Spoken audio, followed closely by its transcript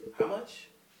How much?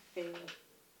 80.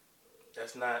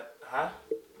 That's not high?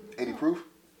 80 proof?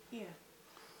 Yeah.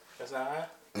 That's not high?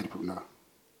 80 proof, no.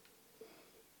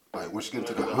 Like, once you get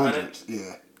into the The hundreds,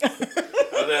 yeah. When you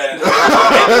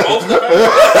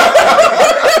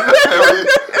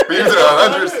get to the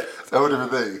hundreds, that's a whole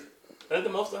different thing. That's the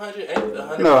most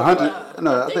 100? No, 100.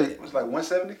 No, I think it was like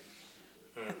 170.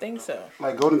 I think so.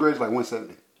 Like, Golden Grade's like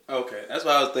 170. Okay, that's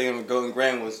what I was thinking. Golden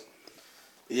Grand was,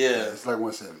 Yeah, it's like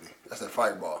 170. That's that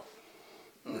fireball.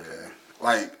 Yeah.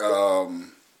 Like, I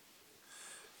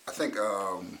think,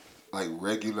 like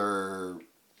regular,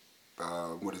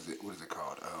 what is it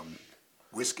called?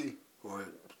 Whiskey? Or,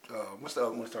 what's the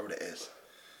other one start with an S?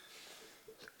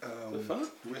 the fuck?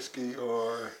 Whiskey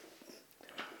or...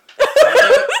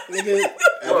 Nigga,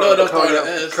 I know don't start with an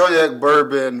S. Cognac,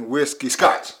 bourbon, whiskey,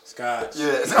 scotch. Scotch.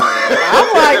 Yes.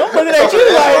 I'm looking at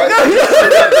you like,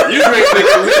 You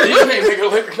can't make a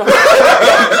liquor.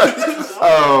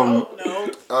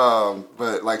 no.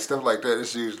 But like stuff like that,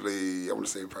 it's usually, I want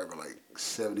to say probably like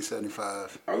 70,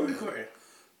 75. Are we recording?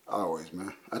 Always,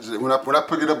 man. I just when I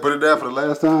pick it up, put it down for the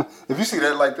last time. If you see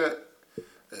that like that,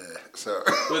 yeah. So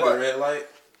With the red light?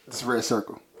 it's a red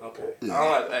circle. Okay. Yeah. I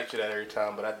don't like to ask you that every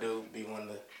time, but I do be one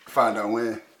to... Find out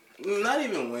when. Not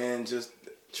even when, just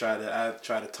try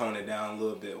to tone it down a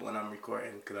little bit when I'm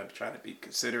recording because I try to be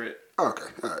considerate Okay,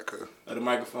 all right, cool. of the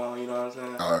microphone. You know what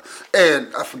I'm saying?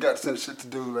 And I forgot to send shit to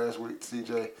do last week,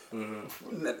 CJ.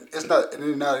 Mm-hmm. It's not.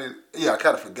 Yeah, I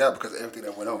kind of forgot because of everything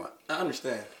that went on. I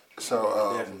understand.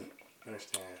 So Definitely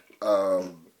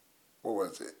understand. what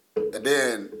was it? And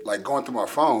then, like, going through my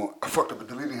phone, I fucked up and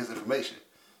deleted his information.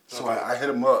 So Okay. I hit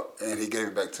him up, and he gave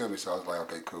it back to me. So I was like,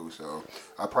 okay, cool. So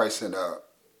I'll probably send out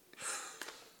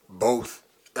both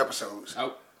episodes.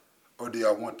 Or do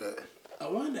y'all want that? I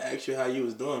wanted to ask you how you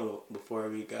was doing before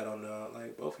we got on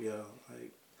like, both of y'all.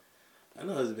 Like, I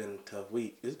know it's been a tough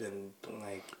week. It's been,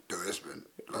 like... Dude, it's been...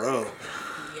 Like, Bro.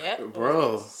 Yeah.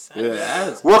 Bro.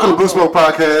 Yeah, welcome to Blue Smoke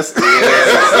Podcast.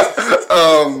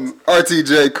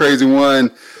 RTJ, Crazy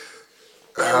One.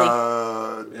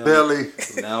 Belly.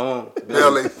 From now on.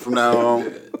 Belly from now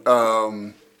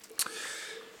on.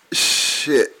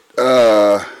 Shit.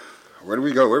 Where do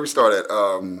we go? Where do we start at?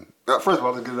 First of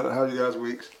all, let's get it. How are you guys'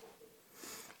 weeks?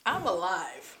 I'm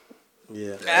alive.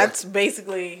 Yeah. That's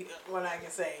basically what I can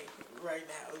say right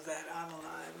now is that I'm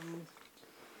alive.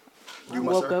 I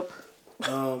woke up.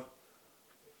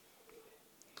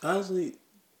 Honestly,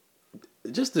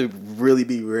 just to really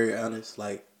be very honest,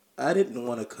 like, I didn't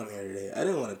want to come here today. I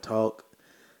didn't want to talk.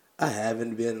 I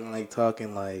haven't been, like,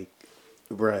 talking, like,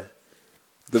 bruh.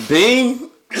 The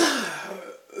beam,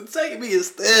 take me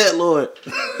instead, Lord.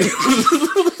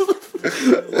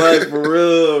 Like, for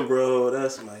real, bro.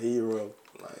 That's my hero.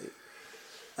 Like,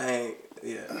 I ain't,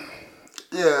 yeah.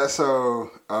 Yeah, so,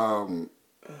 I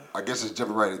guess just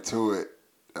jumping right into it.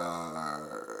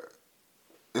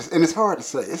 It's hard to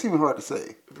say. It's even hard to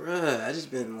say. Bruh, I just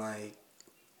been, like,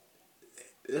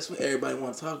 that's what everybody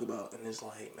want to talk about. And it's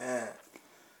like, man,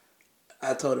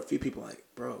 I told a few people, like,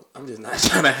 bro, I'm just not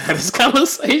trying to have this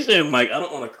conversation. Like, I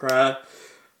don't want to cry.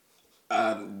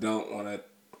 I don't want to,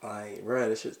 like, bro,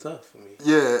 this shit's tough for me.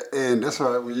 Yeah, and that's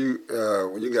why when you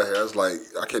got here, I was like,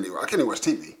 I can't even watch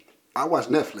TV. I watch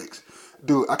Netflix.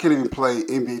 Dude, I can't even play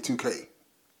NBA 2K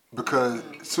because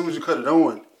as soon as you cut it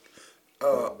on,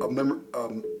 a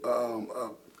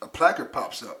placard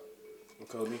pops up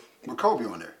Kobe? with Kobe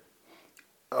on there.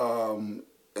 And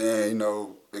you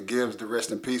know, it gives the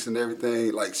rest in peace and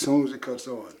everything. Like, soon as it cuts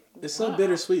on, It's so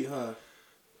bittersweet, huh?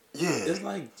 yeah, It's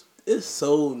like, it's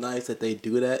so nice that they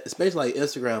do that, especially like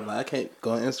Instagram. Like, I can't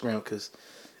go on Instagram because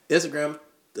Instagram,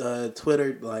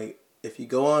 Twitter, like, if you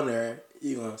go on there,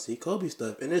 you're going to see Kobe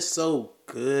stuff. And it's so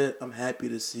good. I'm happy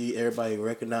to see everybody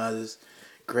recognizes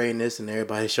greatness and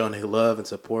everybody showing their love and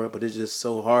support. But it's just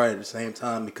so hard at the same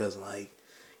time because, like,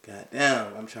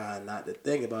 goddamn, I'm trying not to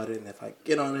think about it. And if I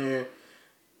get on there,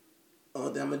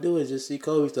 all that I'm going to do is just see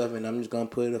Kobe stuff. And I'm just going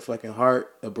to put a fucking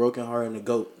heart, a broken heart, and a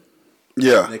goat.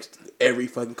 yeah. Next to every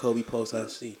fucking Kobe post I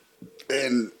see.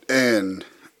 And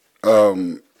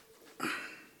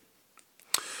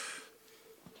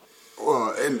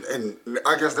well, and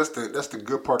I guess that's the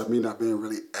good part of me not being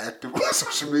really active on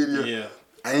social media. Yeah.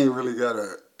 I ain't really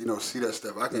gotta, see that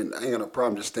stuff. I ain't got no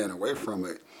problem just staying away from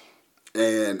it.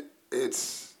 And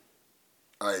it's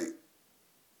like,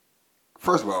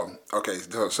 first of all, okay,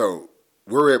 so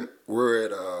we're at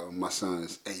my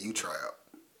son's AU tryout,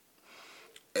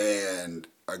 and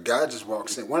a guy just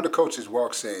walks in. One of the coaches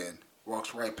walks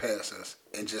right past us,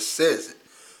 and just says it.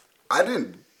 I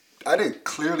didn't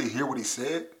clearly hear what he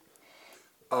said.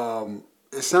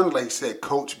 It sounded like he said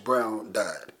Coach Brown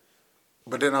died,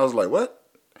 but then I was like, what?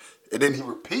 And then he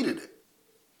repeated it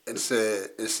and said,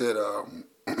 it said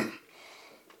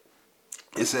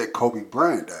Kobe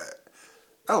Bryant died.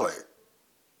 I was like,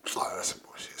 oh, that's some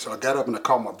bullshit. So I got up and I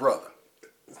called my brother.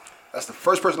 That's the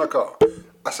first person I called.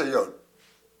 I said, yo,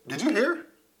 did you hear?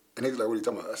 And he was like, what are you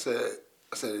talking about? I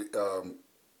said,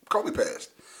 Kobe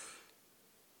passed.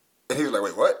 And he was like,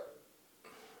 wait, what?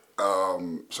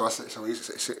 So I said,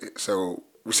 so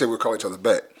we said we'll call each other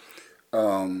back.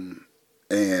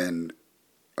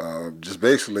 Just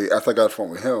basically, after I got a phone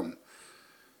with him,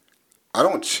 I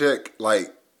don't check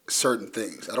like certain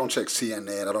things. I don't check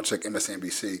CNN. I don't check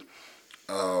MSNBC.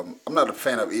 I'm not a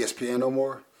fan of ESPN no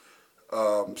more.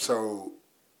 So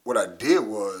what I did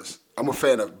was, I'm a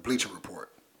fan of Bleacher Report.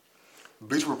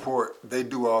 Bleacher Report, they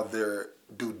do all their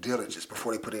due diligence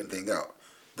before they put anything out.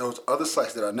 Those other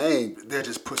sites that I named, they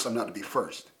just put something out to be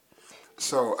first.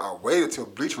 So I waited till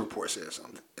Bleacher Report said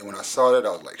something. And when I saw that,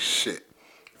 I was like, shit.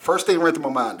 First thing that ran through my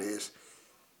mind is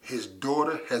his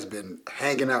daughter has been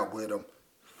hanging out with him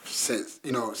since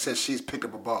she's picked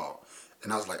up a ball.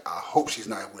 And I was like, I hope she's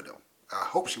not with him. I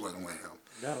hope she wasn't with him.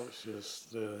 That was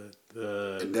just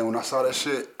And then when I saw that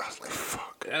shit, I was like,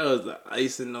 fuck. That was the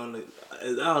icing on the...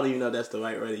 I don't even know if that's the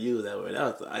right way to use that word. That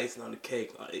was the icing on the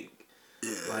cake. Like,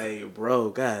 yeah. Like, bro,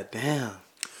 goddamn.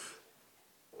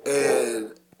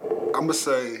 And I'm gonna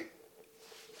say,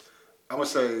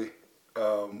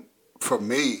 for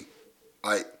me,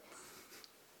 like,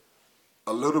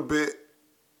 a little bit,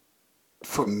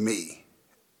 for me,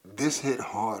 this hit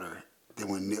harder than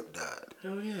when Nip died.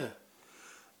 Hell yeah.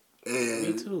 And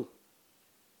me too.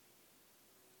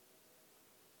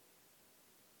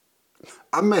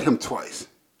 I met him twice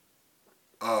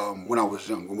when I was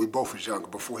young, when we both was younger,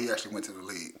 before he actually went to the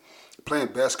league. Playing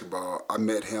basketball, I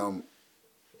met him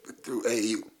through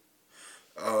AU.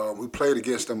 We played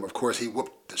against him. Of course, he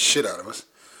whooped the shit out of us.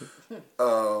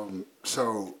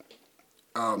 So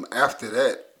after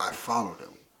that, I followed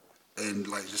him and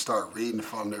like just started reading and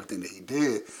following everything that he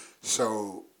did.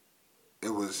 So it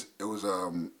was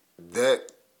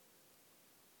that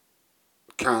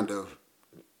kind of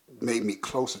made me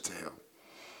closer to him.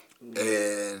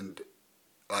 And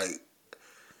like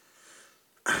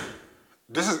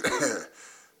this is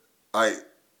like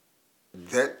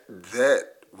that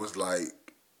was like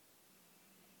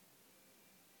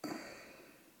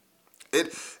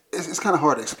it's kind of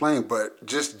hard to explain, but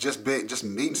just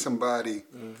meeting somebody,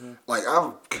 like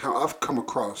I've come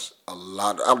across I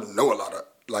know a lot of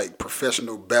like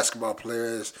professional basketball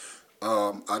players.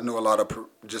 I know a lot of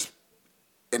just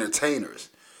entertainers,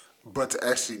 but to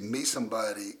actually meet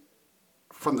somebody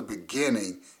from the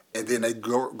beginning and then they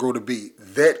grow to be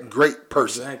that great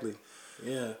person. Exactly.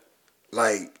 Yeah.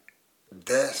 Like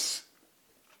that's.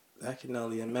 I can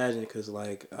only imagine because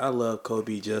like I love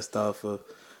Kobe just off of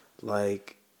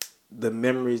like the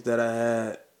memories that I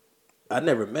had. I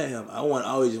never met him. I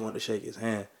always just wanted to shake his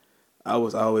hand. I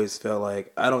always felt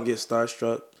like I don't get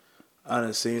starstruck. I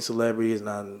done seen celebrities and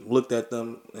I looked at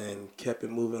them and kept it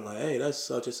moving like, hey, that's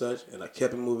such and such. And I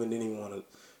kept it moving, didn't even want to.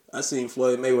 I seen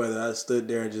Floyd Mayweather. I stood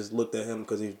there and just looked at him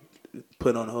because he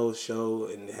put on the whole show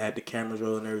and had the cameras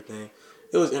rolling and everything.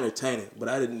 It was entertaining, but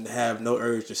I didn't have no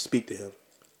urge to speak to him.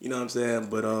 You know what I'm saying?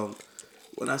 But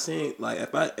when I seen, like,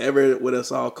 if I ever would have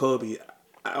saw Kobe,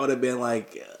 I would have been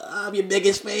like, I'm your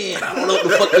biggest fan. I don't know what the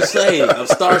fuck to say. I'm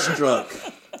starstruck.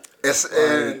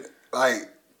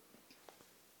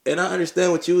 And I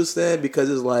understand what you was saying because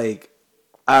it's like,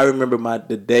 I remember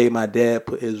the day my dad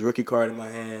put his rookie card in my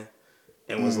hand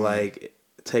and was like,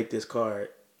 take this card.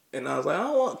 And I was like, I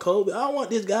don't want Kobe. I don't want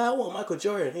this guy. I want Michael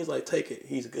Jordan. He's like, take it.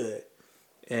 He's good.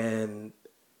 And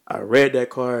I read that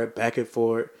card back and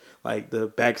forth, like the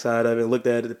backside of it, looked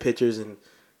at the pictures, and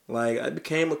like I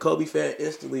became a Kobe fan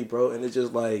instantly, bro. And it's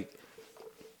just like,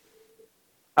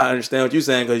 I understand what you're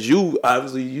saying because you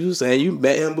saying you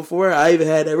met him before I even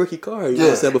had that rookie card. You know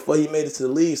what I'm saying? Before he made it to the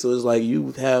league. So it's like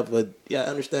you have I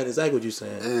understand exactly what you're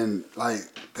saying. And like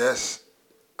that's,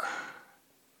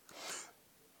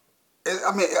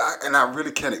 I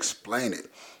really can't explain it.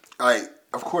 Like,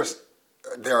 of course,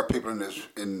 there are people in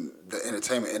the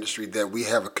entertainment industry that we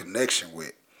have a connection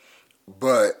with,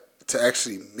 but to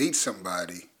actually meet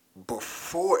somebody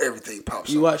before everything pops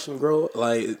up. You watched him grow up.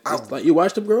 Like you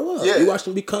watched him grow up. Yeah. You watched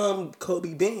him become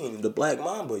Kobe Bean, the Black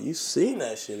Mamba. You seen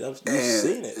that shit. You've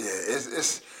seen it. Yeah,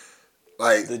 it's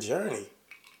like the journey.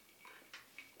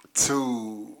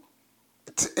 To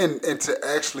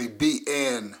actually be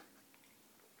in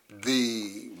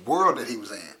the world that he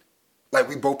was in. Like,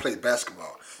 we both played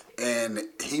basketball, and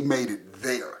he made it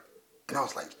there. And I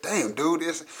was like, damn, dude,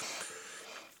 it's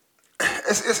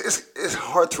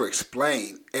hard to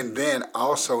explain. And then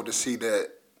also to see that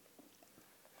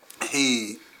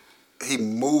he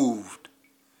moved.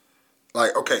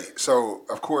 Like, okay, so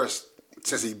of course,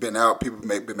 since he's been out, people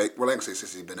well, I ain't say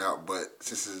since he's been out, but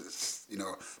since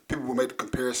people will make the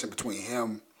comparison between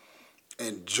him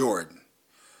and Jordan.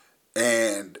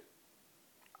 And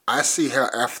I see how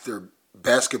after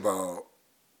basketball,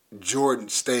 Jordan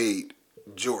stayed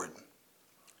Jordan.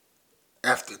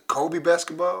 After Kobe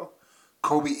basketball,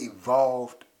 Kobe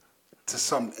evolved to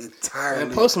something entirely.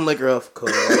 And post some liquor off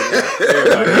Kobe. Pour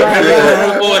it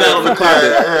out on the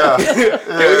carpet.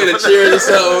 Can we get a cheer or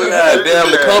something? God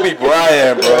damn, the Kobe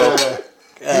Bryant, bro.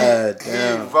 God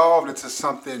damn. He evolved into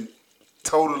something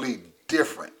totally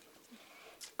different.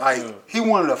 Like, he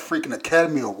won a freaking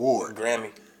Academy Award.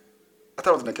 Grammy. I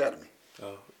thought it was an Academy.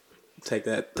 Oh, take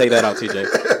that out, TJ.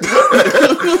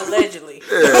 Allegedly.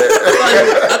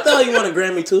 I thought he won a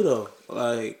Grammy too, though.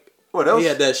 Like, well, he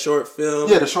had that short film.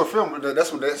 Yeah, the short film. That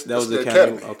was the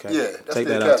Academy. Okay. Yeah, that's take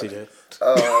the that Academy.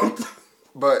 out,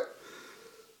 TJ.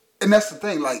 And that's the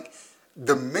thing. Like,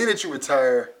 the minute you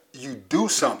retire, you do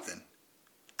something.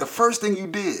 The first thing you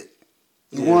did,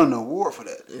 you won an award for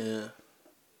that. Yeah.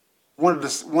 One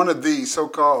of the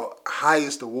so-called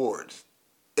highest awards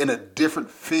in a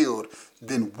different field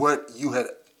than what you had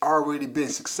already been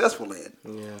successful in.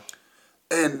 Yeah.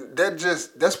 And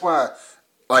that's why,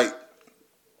 like,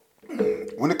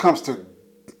 when it comes to,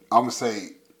 I'm gonna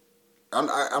say,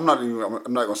 I'm not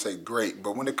gonna say great,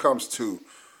 but when it comes to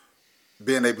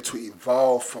being able to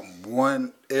evolve from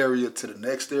one area to the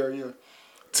next area,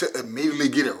 to immediately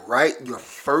get it right your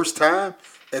first time,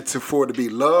 and for it to be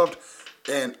loved.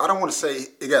 And I don't want to say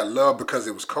it got loved because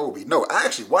it was Kobe. No, I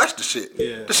actually watched the shit.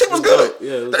 Yeah. The shit was good.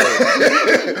 Yeah, it was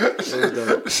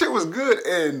dope. The shit was good,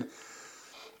 and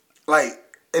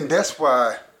that's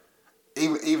why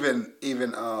even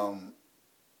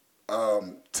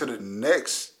to the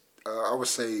next I would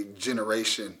say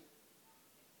generation,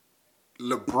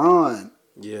 LeBron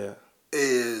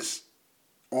is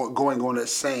going on that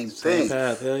same thing.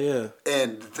 Path, hell yeah.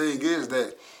 And the thing is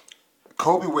that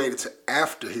Kobe waited till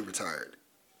after he retired.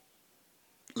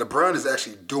 LeBron is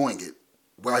actually doing it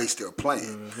while he's still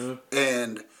playing. Mm-hmm.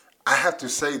 And I have to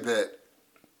say that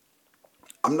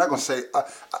I'm not gonna say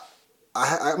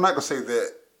I'm not gonna say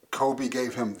that Kobe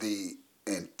gave him the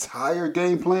entire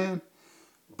game plan,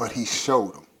 but he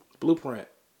showed him. Blueprint.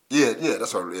 Yeah,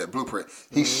 that's what. Yeah, blueprint.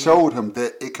 He showed him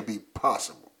that it could be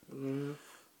possible,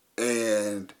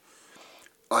 and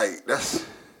like that's.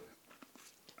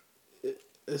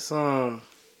 It's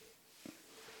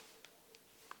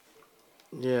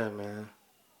yeah, man.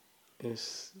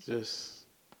 It's just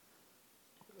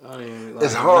I don't even. Like,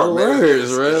 it's hard, no man.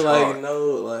 Words, bro. It's like hard.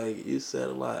 no, like you said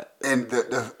a lot. And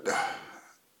the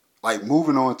like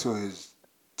moving on to his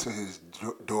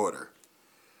daughter,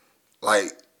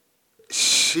 like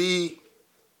she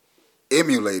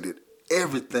emulated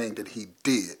everything that he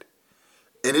did,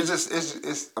 and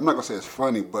it's I'm not gonna say it's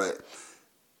funny, but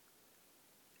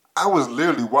I was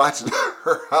literally watching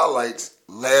her highlights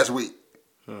last week.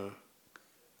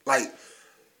 Like,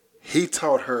 he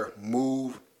taught her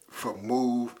move for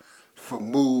move for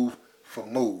move for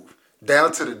move,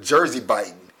 down to the jersey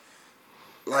biting.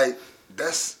 Like,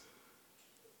 that's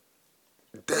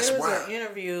there was why. an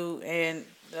interview, and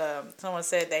someone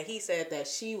said that he said that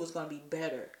she was going to be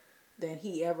better than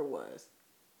he ever was,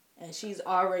 and she's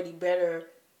already better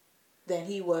than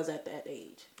he was at that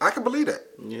age. I can believe that.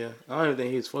 Yeah, I don't even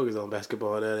think he was focused on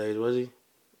basketball at that age, was he?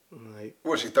 Like,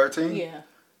 Was she 13? Yeah.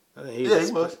 I think he was.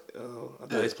 I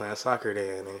thought he was playing soccer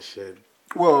then and shit.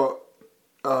 Well,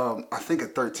 I think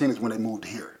at 13 is when they moved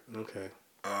here. Okay.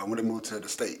 When they moved to the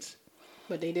States.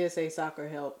 But they did say soccer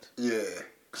helped. Yeah,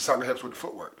 because soccer helps with the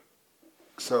footwork.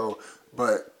 So,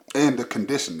 and the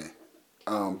conditioning.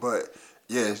 But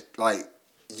yeah, like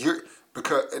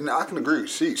and I can agree.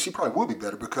 She probably would be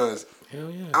better because hell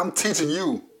yeah. I'm teaching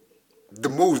you the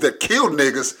moves that killed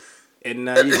niggas. And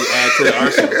now you can add to the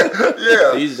arsenal.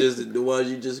 Yeah. These just the ones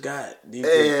you just got.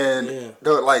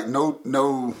 Like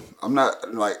no, I'm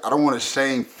not like I don't want to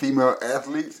shame female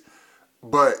athletes,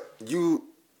 but you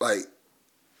like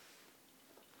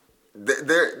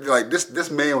they're like this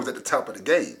man was at the top of the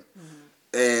game,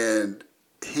 and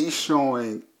he's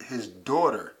showing his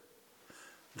daughter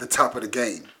the top of the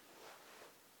game,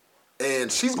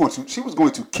 and she was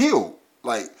going to kill.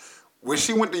 Like when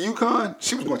she went to UConn,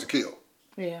 she was going to kill.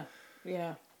 Yeah.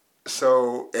 Yeah.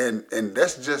 So and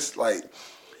that's just like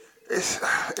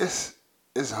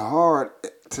it's hard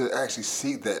to actually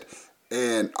see that,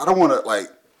 and I don't want to like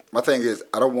my thing is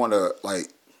I don't want to like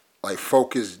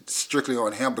focus strictly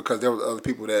on him because there was other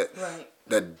people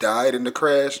that died in the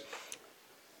crash.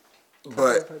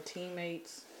 But her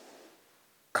teammates.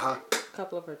 Huh? a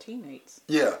couple of her teammates.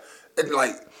 Yeah, and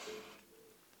like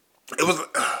it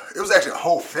was actually a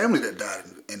whole family that died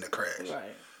in the crash.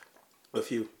 Right. A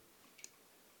few.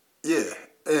 Yeah,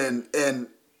 and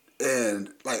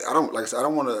like I don't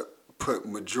want to put I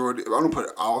don't put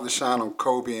all the shine on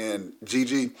Kobe and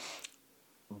Gigi,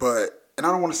 but and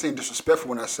I don't want to seem disrespectful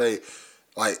when I say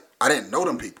like I didn't know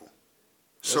them people.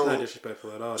 That's not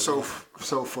disrespectful at all. So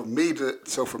for me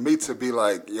to be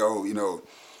like, yo, you know,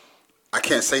 I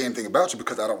can't say anything about you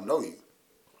because I don't know you.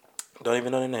 Don't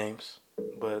even know their names,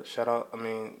 but shout out. I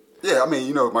mean, yeah, I mean,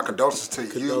 you know, my condolences to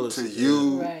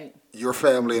you, Right. your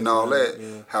family, and all that.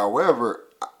 Yeah. However,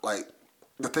 like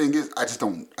the thing is, I just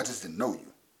didn't know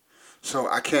you, so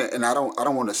I can't, and I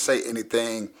don't want to say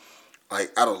anything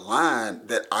like out of line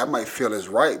that I might feel is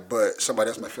right, but somebody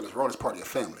else might feel is wrong. It's part of your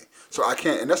family. So I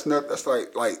can't, and that's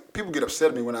like people get upset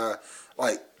at me when I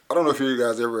don't know if you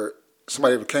guys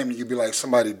somebody ever came to you be like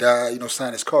somebody died, you know,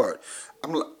 sign his card.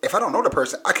 If I don't know the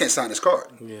person, I can't sign his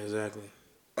card. yeah, exactly.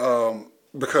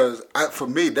 Because for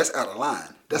me that's out of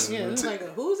line. That's It's like,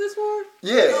 who's this for?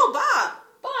 Yeah. Oh, Bob.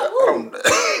 Bob, I who? don't.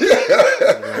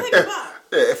 I think Bob.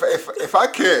 Yeah,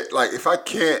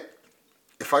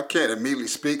 if I can't immediately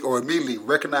speak or immediately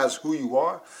recognize who you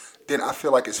are, then I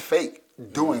feel like it's fake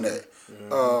doing that.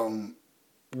 When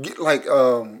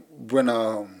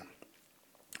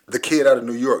the kid out of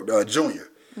New York, Junior,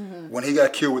 when he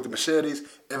got killed with the machetes,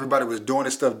 everybody was doing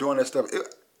that stuff.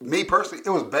 Me personally, it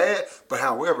was bad. But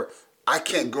however, I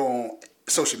can't go on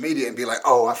social media and be like,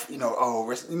 that's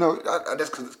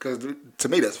because to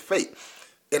me that's fake,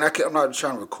 and I'm not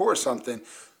trying to record something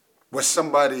where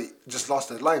somebody just lost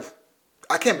their life.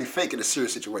 I can't be fake in a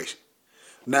serious situation.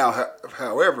 Now,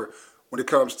 however, when it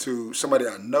comes to somebody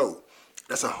I know,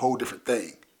 that's a whole different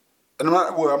thing. And I'm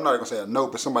not gonna say I know,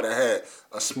 but somebody I had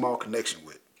a small connection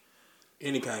with.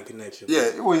 Any kind of connection.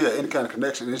 Yeah, any kind of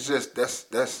connection. It's just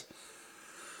that's.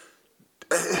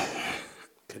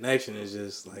 Connection is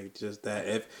just that.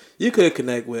 If you could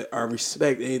connect with or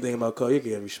respect anything about Cole, you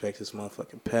could respect his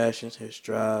motherfucking passions, his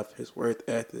drive, his work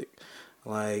ethic.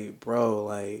 Like, bro,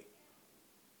 like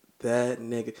that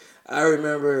nigga. I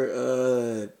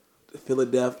remember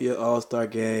Philadelphia All-Star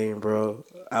game, bro.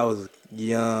 I was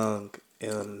young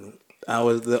and I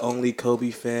was the only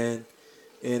Kobe fan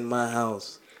in my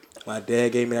house. My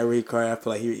dad gave me that red card. I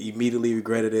feel like he immediately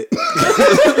regretted it.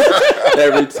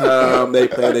 Every time they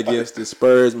played against the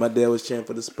Spurs, my dad was cheering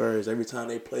for the Spurs. Every time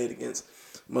they played against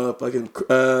motherfucking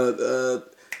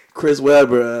Chris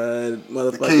Webber,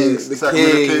 the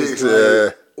Kings,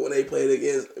 yeah. When they played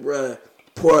against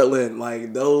Portland,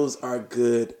 like those are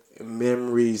good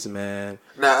memories, man.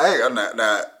 I'm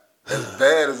not as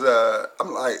bad as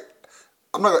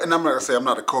I'm not gonna say I'm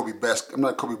not a Kobe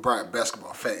Bryant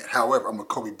basketball fan. However, I'm a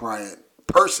Kobe Bryant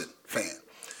person fan.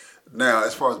 Now,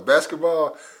 as far as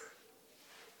basketball,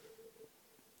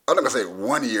 I'm not gonna say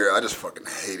 1 year. I just fucking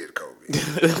hated Kobe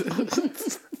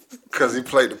because he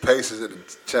played the Pacers in the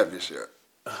championship.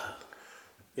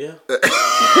 Yeah.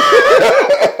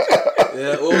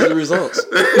 Yeah. What were the results?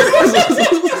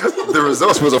 The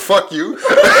results was a fuck you.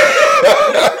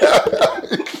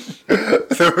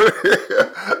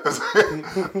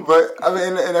 But I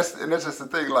mean, and that's just the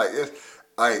thing. Like, it's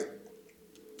like,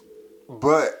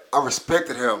 but I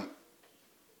respected him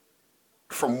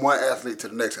from one athlete to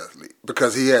the next athlete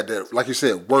because he had that, like you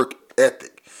said, work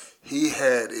ethic. He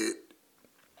had it.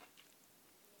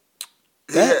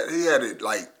 He had it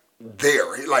like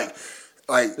there. He like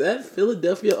that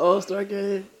Philadelphia All-Star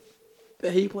game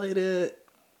that he played at,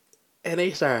 and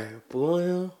they started booing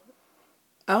him.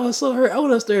 I was so hurt. I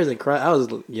went upstairs and cried. I was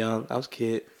young. I was a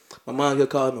kid. My mom could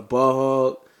call him a ball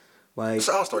hog. Like, it's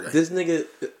an All-Star game. This nigga,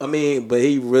 I mean, but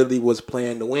he really was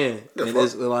playing to win. Yeah, and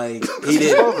it's like he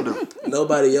didn't. do.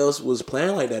 Nobody else was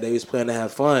playing like that. They was playing to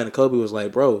have fun. And Kobe was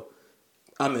like, "Bro,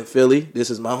 I'm in Philly. This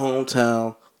is my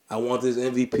hometown. I want this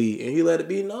MVP," and he let it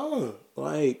be known.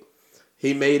 Like,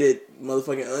 he made it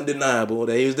motherfucking undeniable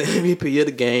that he was the MVP of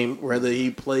the game, whether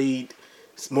he played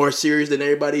more serious than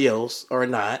everybody else or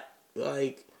not.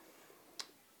 Like,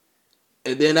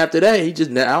 and then after that, I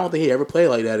don't think he ever played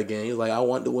like that again. He was like, I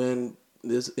want to win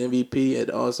this MVP at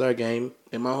the All-Star game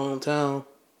in my hometown.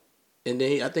 And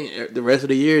then I think the rest of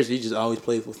the years, he just always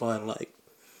played for fun. Like,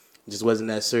 just wasn't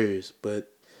that serious. But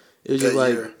it was just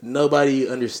like, nobody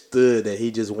understood that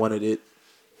he just wanted it.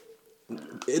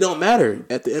 It don't matter.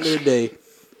 At the end of the day,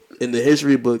 in the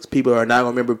history books, people are not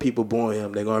going to remember people booing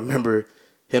him. They're going to remember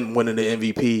him winning the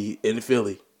MVP in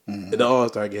Philly. In the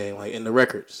All-Star game, like in the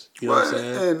records. You know what I'm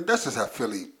saying? And that's just how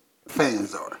Philly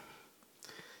fans are.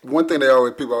 One thing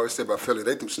people always say about Philly,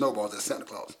 they threw snowballs at Santa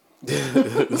Claus. Wow.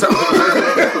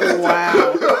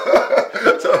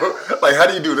 So, like, how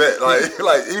do you do that?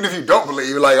 Like even if you don't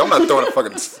believe, like, I'm not throwing a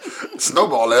fucking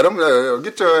snowball at him.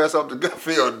 Get your ass off the good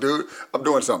field, dude. I'm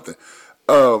doing something.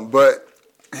 But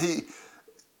he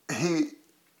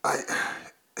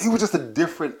was just a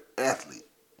different athlete,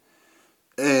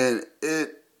 and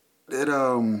it I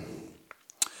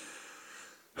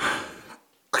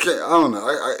don't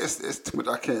know. It's too much.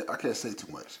 I can't say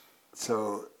too much.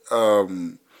 So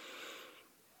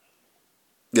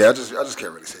yeah, I just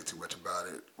can't really say too much about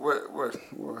it. What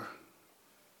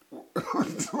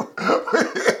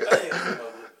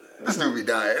this dude be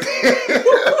dying. 2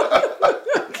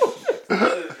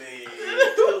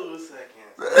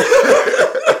 seconds.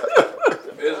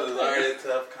 This was already a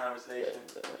tough conversation.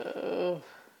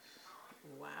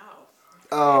 Wow.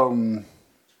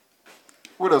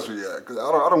 What else we got? Because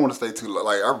I don't want to stay too long.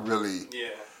 Like, I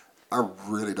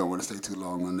really don't want to stay too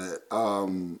long on that.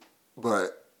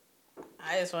 But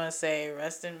I just want to say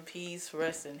rest in peace,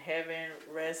 rest in heaven,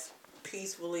 rest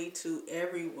peacefully to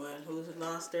everyone who's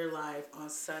lost their life on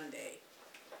Sunday.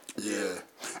 yeah,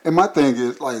 and my thing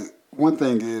is, like, one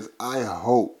thing is, I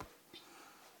hope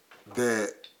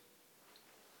that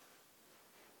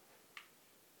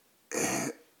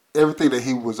everything that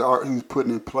he was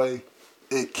putting in play,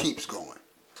 it keeps going.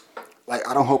 Like,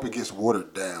 I don't hope it gets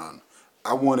watered down.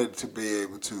 I wanted to be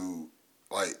able to,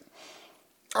 like,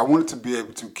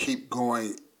 keep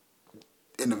going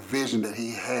in the vision that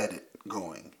he had it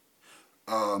going.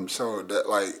 So that,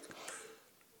 like,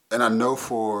 and I know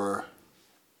for,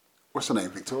 what's her name,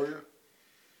 Victoria,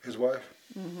 his wife.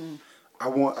 Mm-hmm. I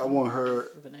want her.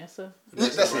 Vanessa. Yeah,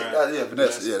 that's it. Yeah,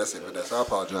 Vanessa. Yeah, that's it. Vanessa. I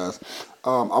apologize.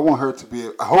 I want her to be.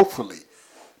 Hopefully,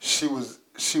 she was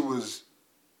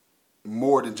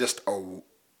more than just a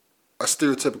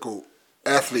stereotypical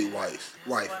athlete wife.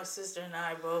 My sister and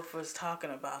I both was talking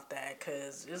about that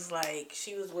because it's like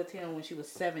she was with him when she was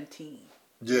 17.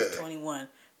 Yeah. 21.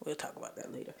 We'll talk about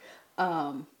that later.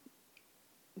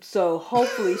 So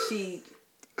hopefully she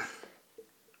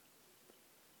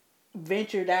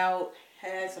ventured out,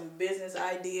 had some business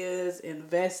ideas,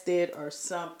 invested or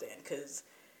something. Because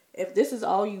if this is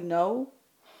all you know,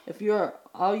 if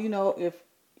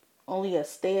only a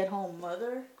stay-at-home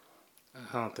mother.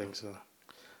 I don't think so.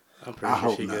 I'm pretty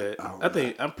sure she good.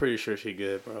 I'm pretty sure she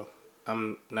good, bro.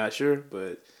 I'm not sure,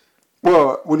 but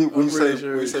well, when you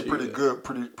say pretty good.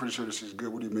 pretty sure that she's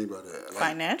good. What do you mean by that? Like,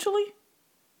 financially?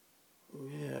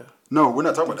 Yeah. No, we're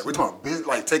not talking about that. We're talking about business,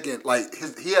 like taking, like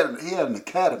he had an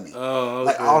academy. Oh, okay.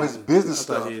 Like all his business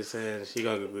I thought stuff. he was saying she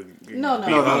gonna be No.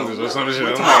 homeless or some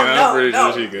shit. I'm pretty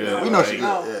sure she good. Yeah, we know she good.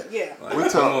 Oh, yeah. Like, We're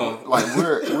talking like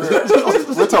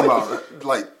we're talking about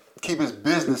like keep his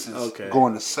businesses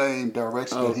going the same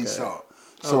direction that he saw.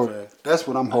 So that's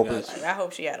what I'm hoping. Like, I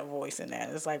hope she had a voice in that.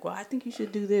 It's like, well, I think you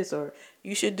should do this, or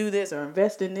you should do this, or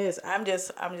invest in this. I'm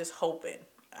just hoping.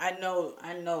 I know.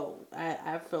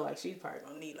 I feel like she's probably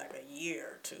gonna need like a year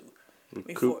or two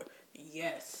before.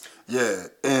 Yes. Yeah,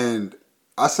 and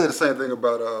I said the same thing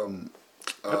about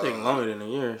I think longer than a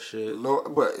year, shit.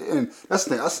 But and that's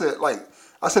the thing. I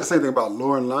said the same thing about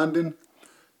Lauren London,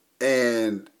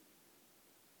 and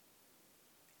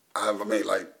I mean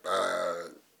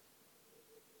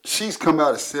she's come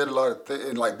out and said a lot of things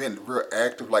and like been real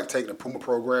active, like taking the Puma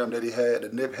program that he had, the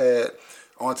Nip had,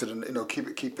 onto the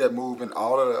keep that moving,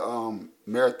 all of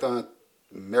the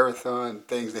marathon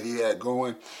things that he had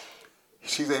going.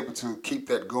 She's able to keep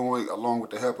that going along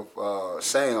with the help of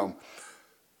Sam.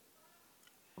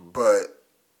 But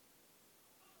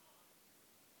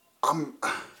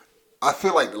I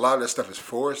feel like a lot of that stuff is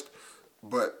forced,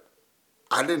 but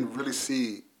I didn't really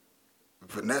see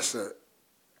Vanessa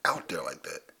out there like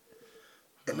that.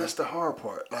 And that's the hard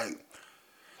part. Like,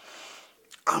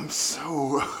 I'm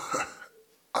so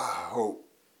I hope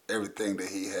everything that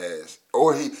he has,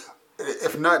 or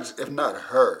if not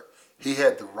her, he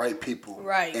had the right people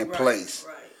in place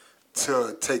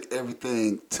to take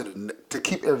everything to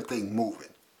keep everything moving.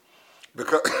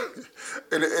 Because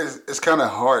it's kind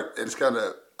of hard. It's kind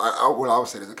of what I would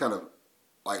say is it's kind of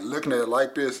like looking at it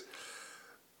like this.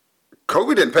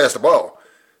 Kobe didn't pass the ball.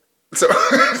 So you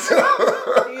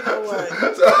know what?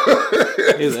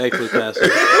 He's an excellent passer.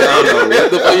 I don't know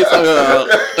what the fuck you talking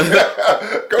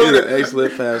about. He's an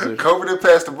excellent passer. Kobe didn't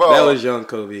pass the ball. That was young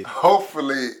Kobe.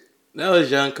 Hopefully. That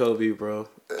was young Kobe, bro.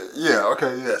 Yeah.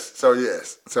 Okay. Yes.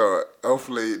 So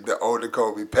hopefully the older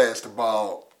Kobe passed the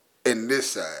ball on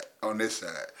this side.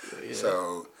 Yeah.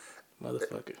 So.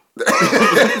 Motherfucker.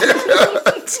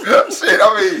 Shit. I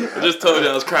mean. I just told you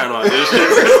I was crying about this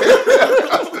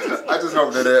shit. I just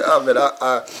hope that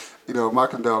I my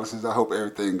condolences. I hope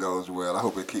everything goes well. I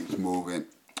hope it keeps moving.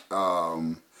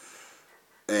 And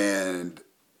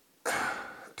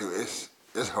dude, it's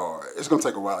hard. It's gonna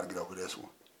take a while to get over this one.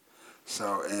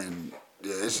 So and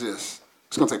yeah, it's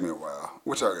gonna take me a while.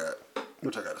 What y'all got?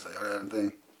 What y'all got to say? Y'all got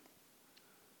anything?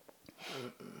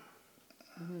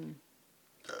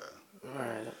 All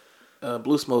right.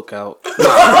 Blue Smoke out. Hey,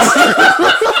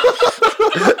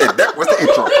 that was the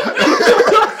intro.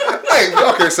 Hey,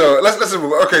 okay, so let's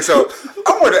move on. Okay, so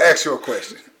I wanted to ask you a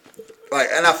question.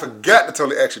 And I forgot to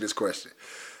totally ask you this question.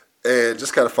 And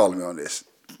just kind of follow me on this.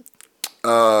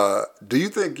 Do you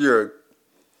think you're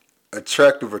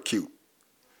attractive or cute?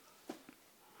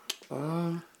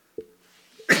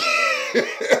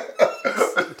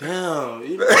 Damn.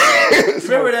 You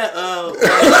remember that episode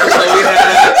we had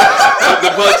with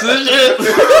the Bucks and shit?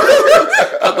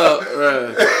 I thought,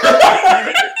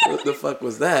 what the fuck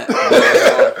was that?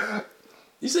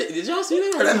 You said, did y'all see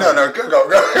that? No,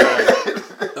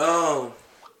 go.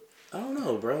 I don't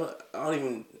know, bro.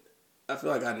 I feel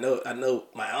like I know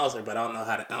my answer, but I don't know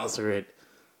how to answer it.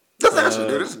 Just answer,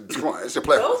 dude. Come on, it's your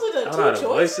platform. Those are I the don't know how two to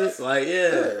voice choices. it. Like,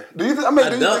 yeah. Do you?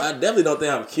 I definitely don't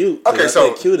think I'm cute. Okay, I so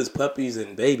think cute is puppies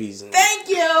and babies. And Thank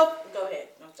you. Go ahead.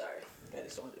 I'm sorry. I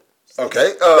just wanted to.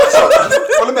 okay. So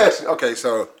let me ask you. Okay,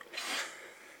 so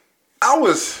I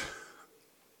was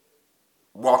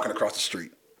walking across the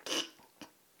street,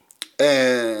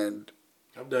 and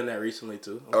I've done that recently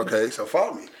too. okay, so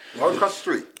follow me. Walking across the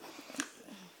street,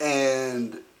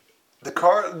 and it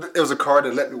was a car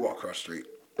that let me walk across the street.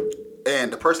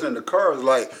 And the person in the car was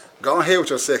like, "Go ahead with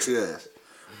your sexy ass."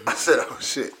 I said, "Oh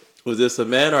shit." Was this a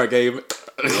man or a gay man?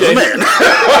 It was a man.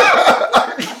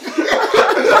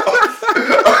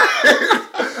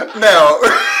 Now,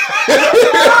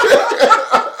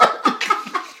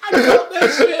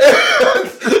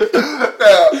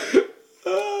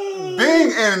 being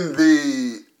in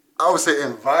the, I would say,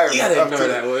 environment. You gotta ignore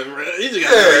that one, bro. You just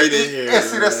gotta read it here. And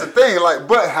see, that's the thing.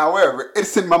 But however, it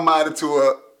sent my mind into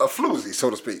a floozy, so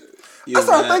to speak. I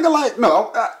started thinking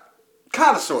no,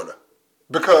 kind of, sort of,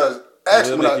 because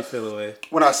actually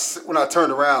when I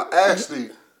turned around, I actually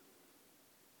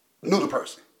knew the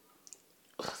person.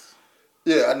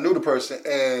 Yeah, I knew the person,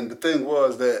 and the thing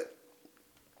was that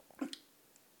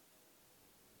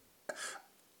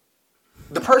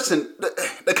the person,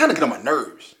 they kind of get on my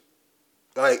nerves.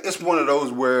 Like, it's one of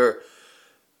those where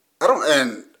I don't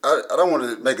want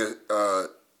to make a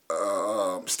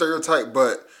stereotype,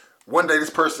 but one day this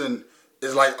person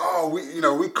is like, "Oh,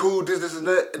 we cool, this and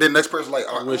that," and then the next person like,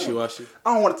 "Oh, wishy-washy.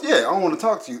 I don't want to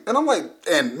talk to you." And I'm like,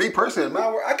 and me personally, in my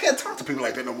world, I can't talk to people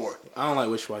like that no more. I don't like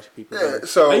wishy-washy people. Yeah, bro.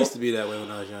 so I used to be that way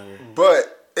when I was younger.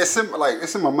 But it's in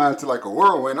my mind to like a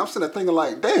whirlwind. I'm sitting there thinking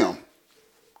like, damn.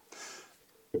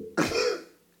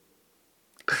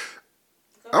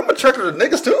 I'm attracted to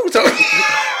niggas too. So, I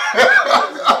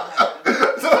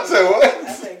said, what?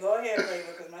 I say, go ahead, Raven,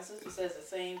 because my sister says the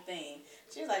same thing.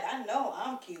 She's like, I know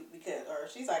I'm cute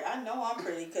she's like, I know I'm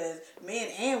pretty because men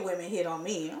and women hit on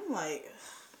me. I'm like,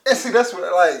 and see, that's what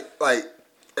like,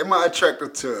 am I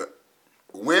attracted to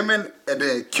women and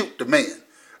then cute to men?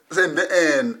 And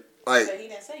like, but he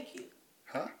didn't say cute.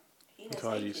 huh? He didn't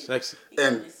Call say you cute. sexy.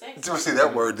 And do you see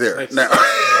that word there Sexy. now?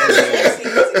 Sexy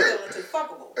is equivalent to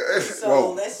fuckable. So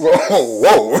Whoa. let's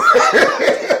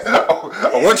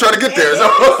I wasn't trying to get there. So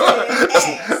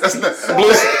that's not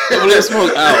Blue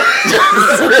Smoke out.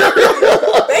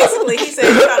 basically, he said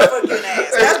he's trying to fuck you in the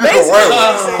ass. That's basically what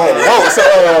he said.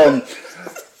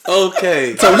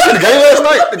 Okay. So we see the game last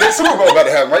night. The Super Bowl about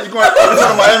to happen, right? You going to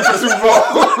Miami for the Super Bowl?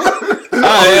 I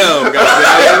am.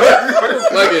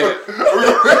 Fuck it.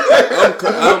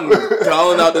 I'm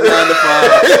calling out the 9 to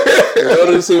 5. Go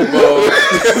to the Super Bowl.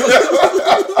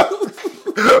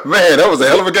 Man, that was a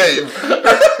hell of a game.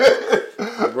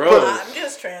 Bro. I'm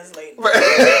just translating. What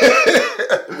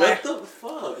the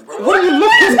fuck, bro? What are you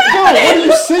looking for? What do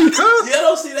you see, cuz? You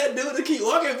don't see that dude that keep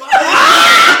walking by?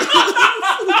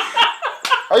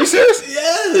 Are you serious?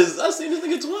 Yes. I've seen this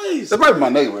nigga twice. That might be my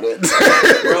neighbor, that.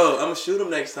 Bro, I'm gonna shoot him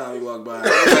next time he walk by. I'm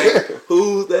like,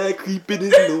 who's that creeping in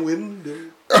the window?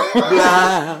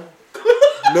 Blah.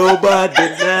 Nobody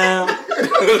now.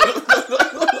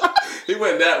 He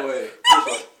went that way.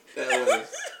 That way.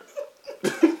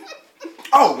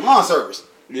 Oh, lawn service.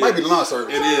 Yeah. Might be the lawn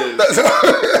service. It is. He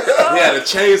had a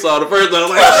chainsaw the first time. I'm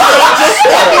like,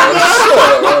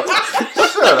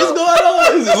 what's going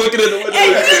on? He's just looking in the window. Hey,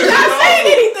 you're not saying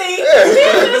anything. She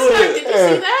was just like, did you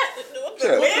see that? The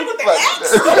man with the axe?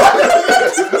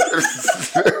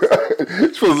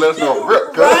 Supposed to let us know rip,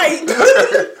 cuz. Right.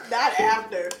 Not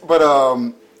after. But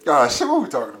shit, what we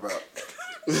talking about?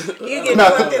 You get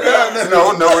fucked in the ass. No.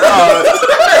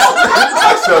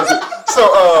 So,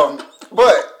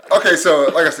 but Okay, so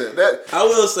like I said, that I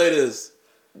will say this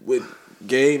with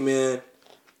gay men.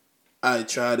 I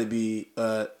try to be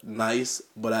nice,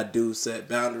 but I do set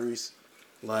boundaries.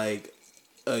 Like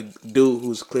a dude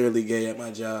who's clearly gay at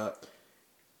my job,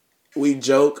 we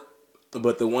joke,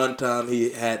 but the one time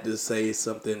he had to say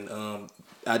something,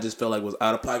 I just felt like was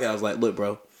out of pocket. I was like, "Look,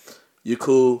 bro, you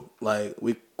cool? Like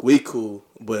we cool,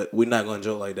 but we're not gonna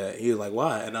joke like that." He was like,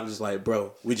 "Why?" And I'm just like,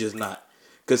 "Bro, we just not."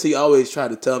 Because he always tried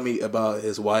to tell me about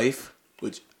his wife,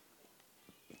 which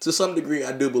to some degree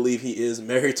I do believe he is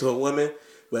married to a woman,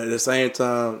 but at the same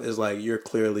time, it's like you're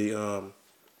clearly on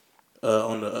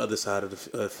the other side of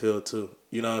the field too.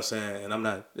 You know what I'm saying? And I'm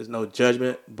not. There's no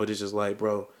judgment, but it's just like,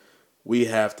 bro, we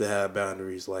have to have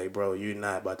boundaries. Like, bro, you're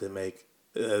not about to make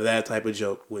that type of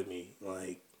joke with me.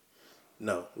 Like,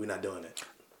 no, we're not doing it.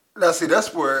 now see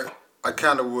that's where I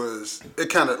kind of was. It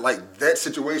kind of like that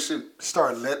situation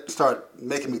started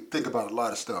making me think about a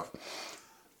lot of stuff.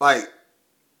 Like,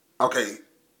 okay,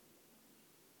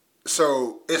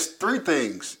 so it's three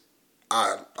things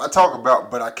I talk about,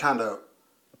 but I kind of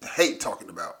hate talking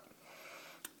about.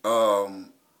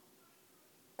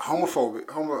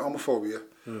 Homophobia,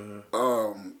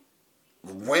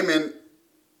 women,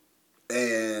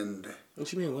 and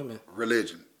What you mean, women?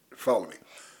 religion. Follow me.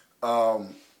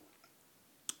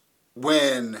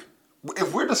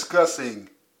 If we're discussing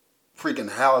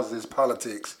freaking houses,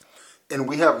 politics, and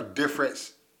we have a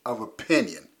difference of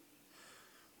opinion,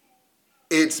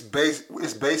 it's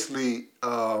basically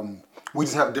we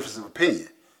just have a difference of opinion.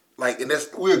 Like, and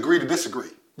we agree to disagree.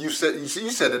 You said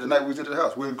it the night we was at the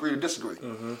house. We agree to disagree.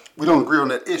 Mm-hmm. We don't agree on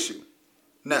that issue.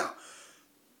 Now,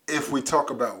 if we talk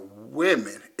about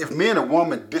women, if me and a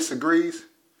woman disagrees,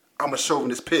 I'm a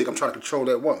chauvinist pig. I'm trying to control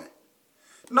that woman.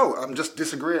 No, I'm just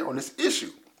disagreeing on this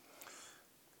issue.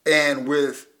 And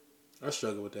I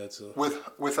struggle with that too. With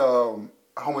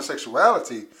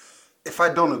homosexuality, if I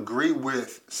don't agree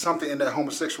with something in that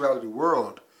homosexuality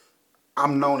world,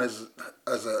 I'm known as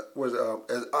a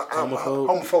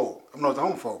homophobe. I'm known as a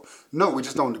homophobe. No, we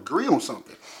just don't agree on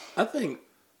something. I think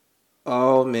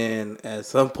all men at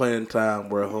some point in time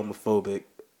were homophobic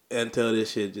until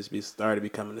this shit just started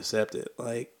becoming accepted.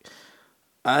 Like,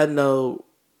 I know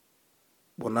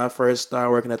when I first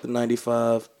started working at the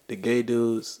 95, the gay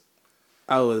dudes,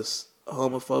 I was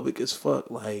homophobic as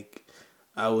fuck. Like,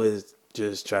 I was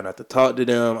just trying not to talk to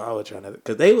them. I was trying to,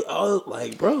 because they were all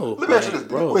like, bro. Let me ask you this,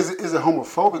 bro. Is it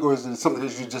homophobic or is it something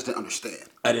that you just didn't understand?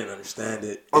 I didn't understand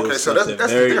it. Okay, it was so that's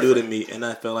very different. new to me, and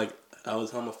I felt like I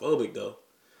was homophobic though.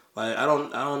 Like, I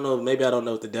don't know. Maybe I don't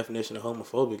know what the definition of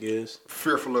homophobic is.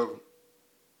 Fearful of.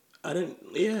 I didn't.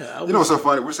 Yeah, You know what's so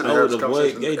funny? We're sitting here having this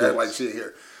avoid conversation gay and act jokes. like shit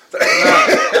here. I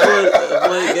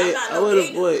would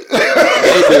avoid gay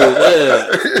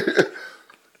dudes.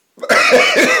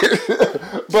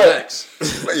 But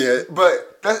yeah,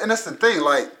 but that's the thing.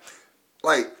 Like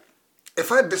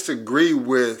if I disagree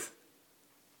with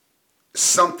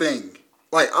something,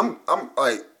 like I'm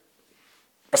like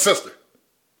a sister,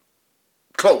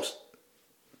 close.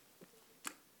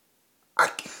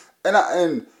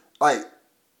 And like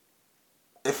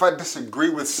if I disagree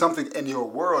with something in your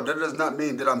world, that does not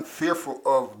mean that I'm fearful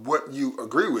of what you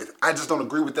agree with. I just don't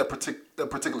agree with that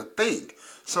particular thing.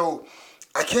 So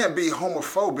I can't be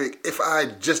homophobic if I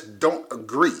just don't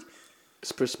agree.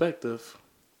 It's perspective.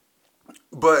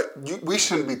 But we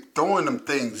shouldn't be throwing them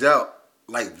things out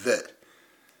like that.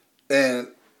 And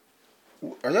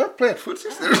are y'all playing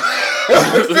footsie?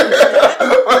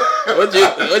 What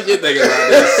you think about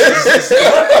this?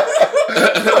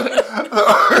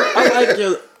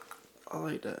 I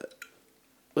like that.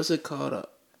 What's it called?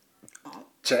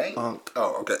 Chain? Unk.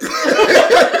 Oh, okay.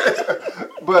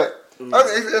 But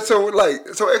okay, so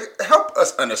help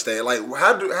us understand. Like,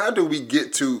 how do we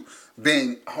get to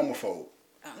being homophobe?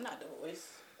 I'm not the voice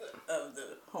of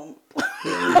the home.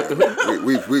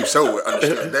 we so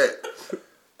understand that,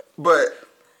 but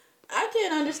I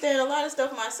can't understand a lot of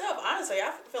stuff myself. Honestly,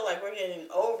 I feel like we're getting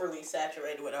overly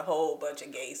saturated with a whole bunch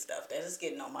of gay stuff that's just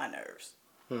getting on my nerves.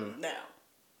 Now,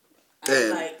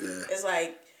 it's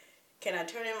like, can I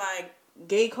turn in my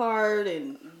gay card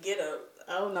and get a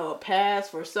pass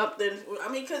for something? I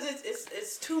mean, because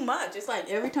it's too much. It's like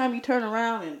every time you turn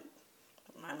around, and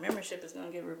my membership is gonna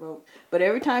get revoked, but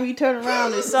every time you turn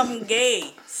around, there's something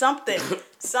gay, something,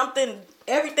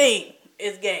 everything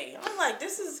is gay. I'm like,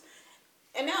 this is.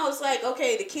 And now it's like,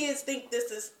 okay, the kids think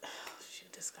this is. Oh,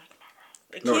 shoot, this guy.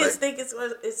 The kids think it's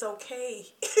okay.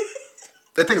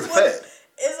 They think it's a fad.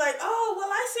 It's like, oh, well,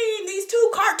 I seen these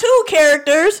two cartoon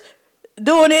characters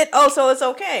doing it. Oh, so it's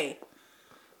okay.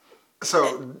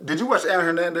 So, did you watch Ana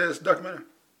Hernandez documentary?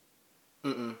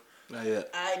 Not yet.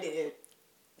 I did.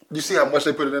 You see how much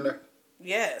they put it in there?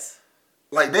 Yes.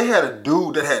 Like, they had a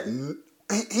dude that had...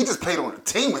 He just played on the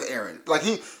team with Aaron. Like,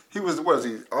 he was, what is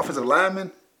he, offensive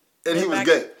lineman? And he was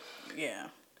gay. Yeah.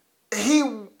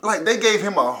 They gave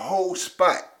him a whole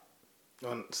spot.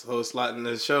 On whole slot in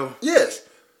the show? Yes.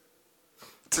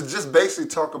 To just basically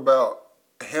talk about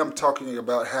him talking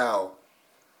about how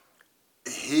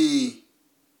he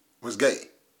was gay.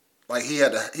 Like,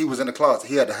 he was in the closet.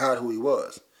 He had to hide who he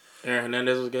was. Aaron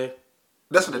Hernandez was gay?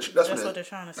 That's what they're trying to say.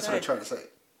 That's what they're trying to say.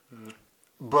 Mm-hmm.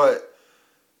 But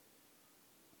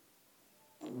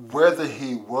whether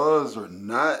he was or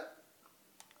not,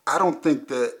 I don't think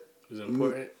that... Is it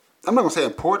important? I'm not going to say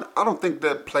important. I don't think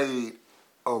that played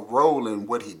a role in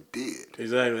what he did.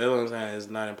 Exactly. That's what I'm saying. It's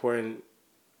not important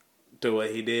to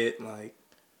what he did. Like,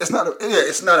 it's not important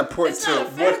it's to not a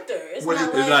factor. It's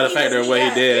not a factor of what he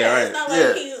did. Yeah, right. It's not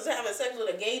like he was having sex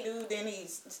with a gay dude, then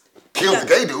he's killed the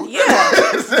gay dude. Yeah.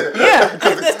 Yeah.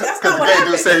 That's not what the gay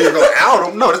happened. dude said he was going to out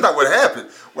him. No, that's not what happened.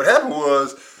 What happened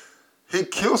was he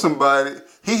killed somebody.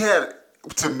 He had,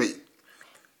 to me,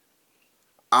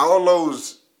 all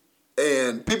those,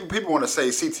 and people want to say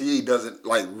CTE doesn't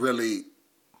like really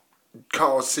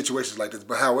cause situations like this.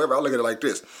 But however, I look at it like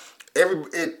this: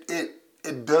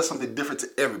 it does something different to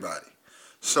everybody.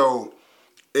 So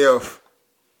if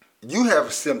you have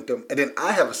a symptom and then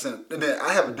I have a symptom and then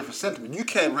I have a different symptom, you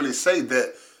can't really say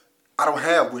that I don't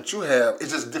have what you have.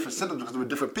 It's just different symptoms because we're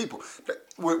different people.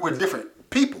 We're different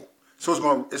people, so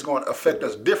it's going to affect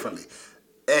us differently.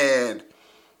 And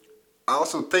I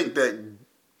also think that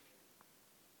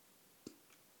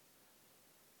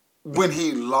when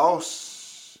he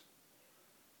lost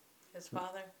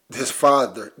his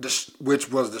father,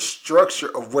 which was the structure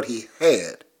of what he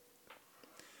had,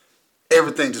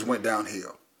 everything just went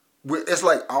downhill. It's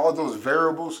like all those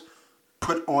variables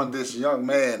put on this young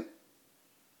man,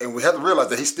 and we have to realize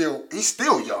that he's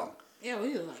still young. Yeah,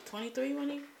 he was like 23 when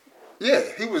he. Yeah,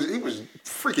 he was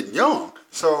freaking young.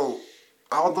 So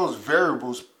all those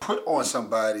variables put on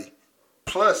somebody,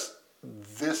 plus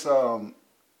this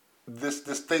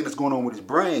this thing that's going on with his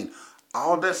brain,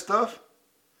 all that stuff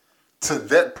to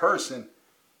that person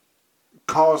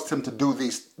caused him to do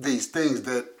these things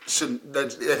that shouldn't.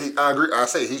 I agree. I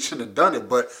say he shouldn't have done it,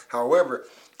 but however,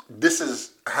 this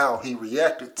is how he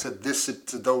reacted to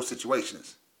those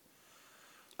situations.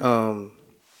 I'm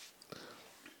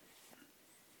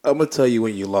gonna tell you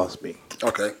when you lost me.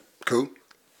 Okay, cool.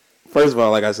 First of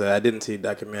all, like I said, I didn't see the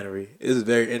documentary. It's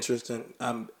very interesting.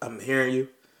 I'm hearing you,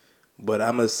 but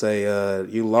I'm gonna say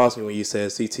you lost me when you said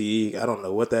CTE. I don't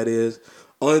know what that is.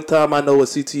 Only time I know what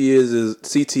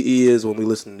CTE is when we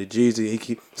listen to Jeezy. He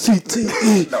keep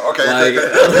CTE. No, okay. Like,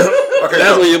 okay,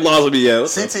 that's when you lost me at.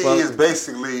 CTE is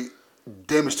basically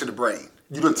damage to the brain.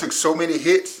 You done took so many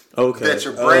hits that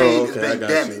your brain is being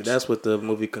damaged. You. That's what the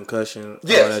movie Concussion.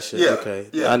 Yes, all that shit. Yeah, okay,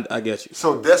 yeah. I get you.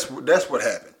 So that's what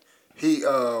happened.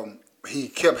 He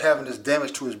kept having this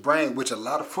damage to his brain, which a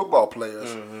lot of football players.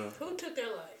 Mm-hmm. Who took their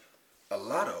life? A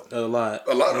lot of them. A lot.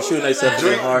 They're shooting themselves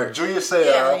in the heart. Junior Seau.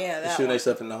 They're shooting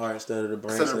themselves in the heart instead of the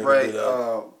brain. Instead of the brain.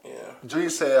 Junior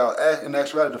Seau. In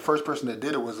actuality, the first person that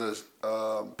did it was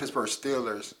a Pittsburgh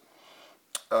Steelers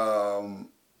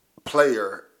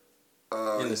player.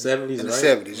 In the 70s, In the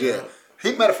 70s, yeah.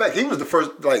 Matter of fact, he was the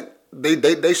first. Like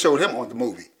they showed him on the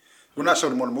movie. Well, not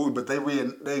showed him on the movie, but they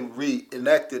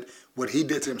reenacted what he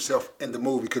did to himself in the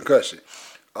movie Concussion,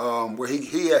 where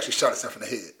he actually shot himself in the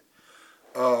head.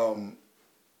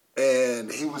 And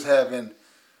he was having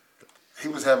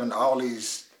all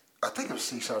these. I think it was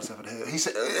he shot himself in the head. He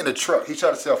said in the truck. He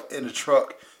shot himself in the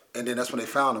truck, and then that's when they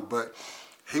found him. But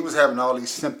he was having all these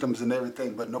symptoms and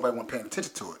everything, but nobody wasn't paying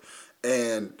attention to it.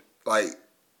 And like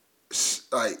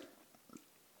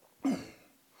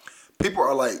people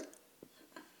are like,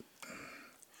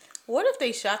 what if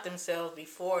they shot themselves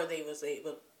before they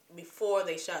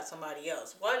shot somebody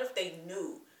else? What if they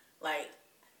knew, like,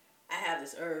 I have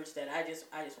this urge that I just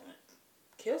want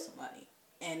to kill somebody,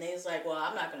 and they was like, well,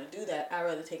 I'm not going to do that. I'd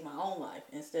rather take my own life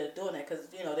instead of doing that, because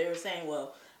they were saying,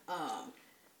 well,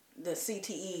 the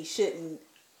CTE shouldn't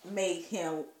make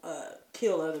him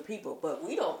kill other people, but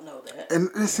we don't know that. And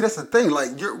see, that's the thing. Like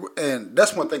and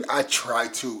that's one thing I try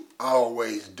to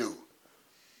always do,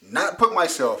 not put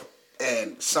myself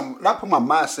and not put my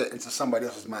mindset into somebody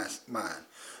else's mind.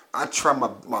 I try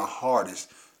my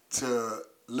hardest to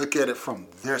look at it from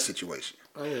their situation.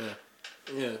 Oh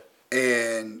yeah.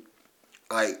 And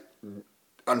like,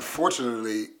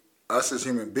 unfortunately, us as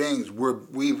human beings,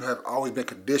 we have always been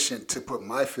conditioned to put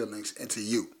my feelings into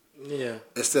you. Yeah.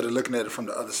 Instead of looking at it from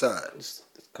the other side. It's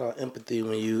called empathy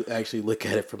when you actually look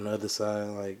at it from the other side,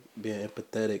 like being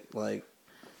empathetic. Like,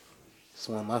 It's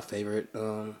one of my favorite.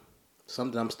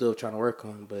 Something I'm still trying to work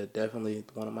on, but definitely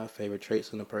one of my favorite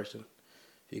traits in a person.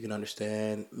 You can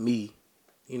understand me,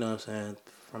 you know what I'm saying,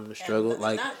 from the struggle. And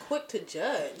like, not quick to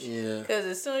judge. Yeah. Because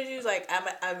as soon as you like,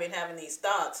 I've been having these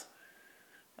thoughts.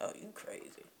 Oh, you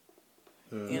crazy.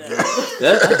 You know.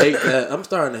 I hate that. I'm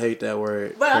starting to hate that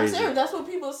word. But crazy. I'm serious. That's what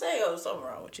people say. Oh, something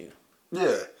wrong with you.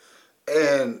 Yeah,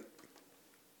 and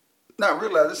not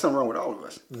realize there's something wrong with all of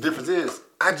us. The difference is,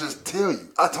 I just tell you,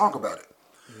 I talk about it.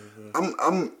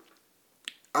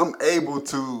 I'm able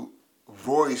to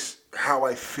voice how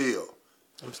I feel.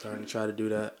 I'm starting to try to do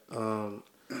that.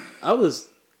 I was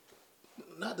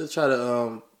not to try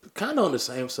to kind of on the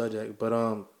same subject, but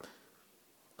I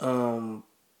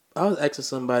was asking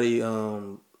somebody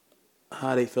how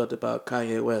they felt about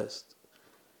Kanye West,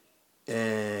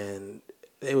 and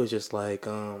they was just like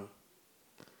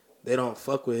they don't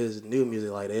fuck with his new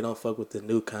music, like they don't fuck with the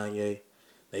new Kanye,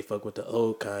 they fuck with the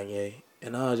old Kanye,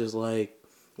 and I was just like,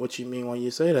 what you mean when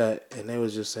you say that? And they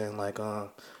was just saying like I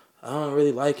don't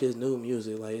really like his new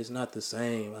music. Like, it's not the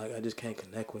same. Like, I just can't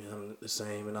connect with him the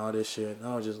same and all this shit. And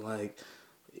I was just like,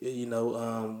 you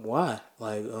know, why?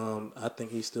 Like, I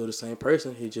think he's still the same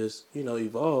person. He just, you know,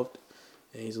 evolved.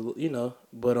 And he's, you know,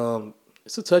 but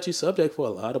it's a touchy subject for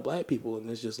a lot of black people. And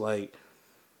it's just like,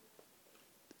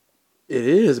 it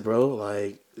is, bro.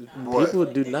 Like, people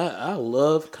do not. I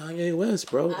love Kanye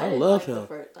West, bro. I love him.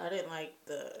 I didn't like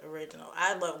the original.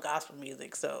 I love gospel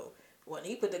music, so when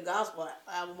he put the gospel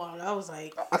album on, I was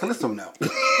like, I can listen to him now.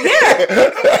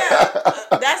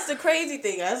 yeah. That's the crazy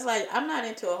thing. I was like, I'm not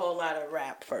into a whole lot of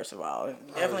rap, first of all.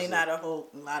 Definitely not a whole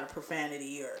lot of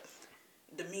profanity or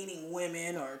demeaning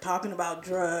women or talking about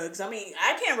drugs. I mean,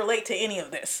 I can't relate to any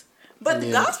of this. But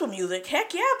the gospel music,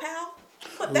 heck yeah, pal.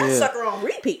 Put that sucker on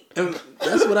repeat. And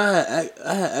that's what I had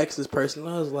asked this person.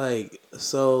 I was like,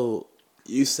 so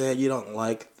you said you don't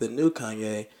like the new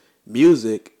Kanye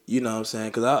music, you know what I'm saying?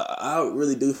 Because I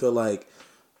really do feel like,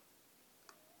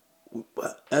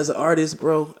 as an artist,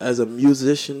 bro, as a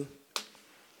musician,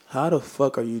 how the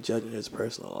fuck are you judging his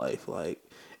personal life? Like,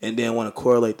 and then want to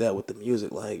correlate that with the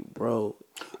music? Like, bro,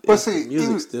 but see, the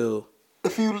music still.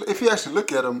 If you actually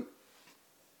look at him,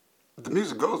 the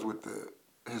music goes with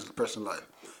his personal life.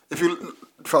 If you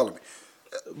follow me,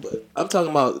 But I'm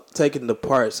talking about taking the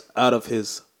parts out of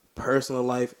his personal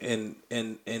life and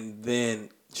then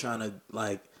trying to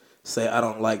like say I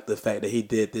don't like the fact that he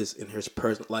did this in his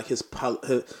personal, like his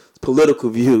political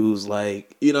views,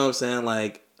 like, you know what I'm saying?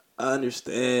 Like, I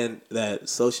understand that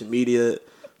social media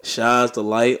shines the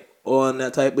light on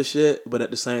that type of shit, but at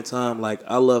the same time, like,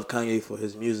 I love Kanye for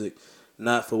his music,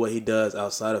 not for what he does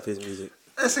outside of his music.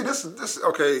 and see,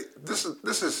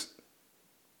 this is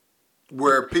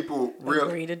where people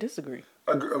Agree to disagree.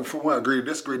 For one, agree to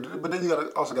disagree, but then you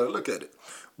also got to look at it.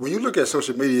 When you look at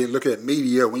social media, look at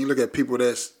media, when you look at people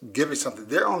that's giving something,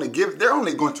 they're only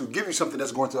going to give you something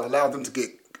that's going to allow them to get,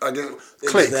 I guess,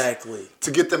 clicks. Exactly.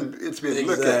 To get them to be able to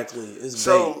look at. Exactly. It's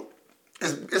so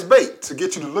it's bait to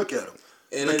get you to look at them.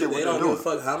 And they don't give a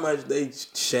fuck how much they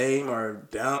shame or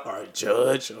down or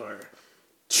judge or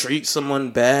treat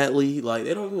someone badly. Like,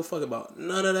 they don't give a fuck about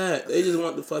none of that. They just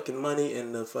want the fucking money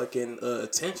and the fucking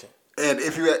attention. And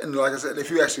like I said, if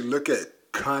you actually look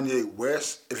at Kanye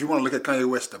West, if you want to look at Kanye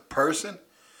West the person,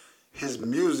 his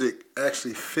music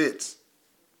actually fits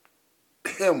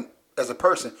him as a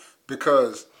person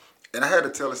because, and I had to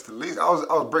tell this to Lisa. I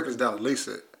was breaking this down to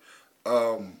Lisa.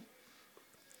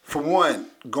 For one,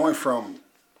 going from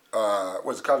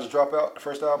was it College Dropout, the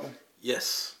first album?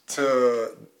 Yes.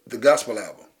 To the gospel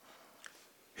album.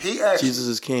 He actually Jesus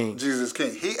is King. Jesus is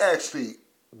King. He actually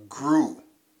grew,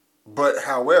 but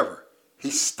however, he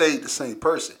stayed the same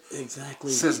person.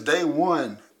 Exactly. Since day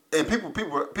one, and people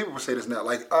will say this now,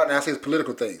 like now I say it's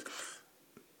political things.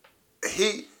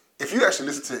 If you actually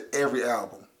listen to every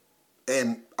album,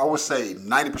 and I would say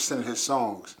 90% of his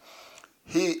songs,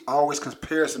 he always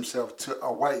compares himself to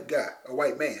a white guy, a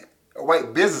white man, a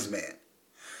white businessman.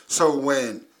 So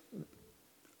when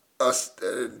a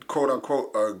quote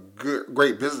unquote a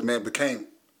great businessman became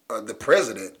the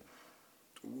president,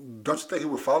 don't you think he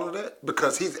would follow that?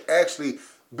 Because he's actually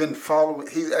been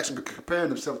comparing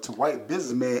himself to white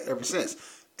businessman ever since.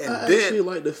 And I actually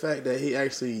like the fact that he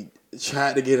actually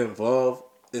tried to get involved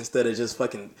instead of just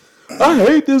fucking, I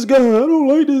hate this guy, I don't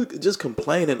like this, just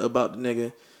complaining about the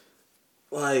nigga.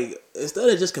 Like, instead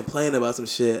of just complaining about some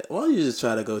shit, why don't you just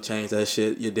try to go change that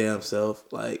shit your damn self?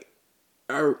 Like,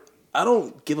 I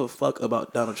don't give a fuck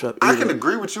about Donald Trump either. I can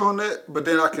agree with you on that, but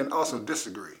then I can also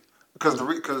disagree. Because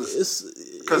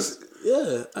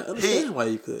yeah, I understand why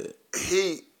you could.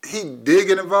 He did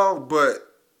get involved, but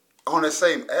on the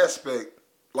same aspect,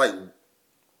 like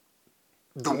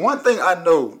the one thing I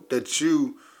know that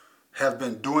you have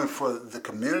been doing for the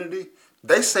community,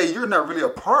 they say you're not really a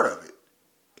part of it.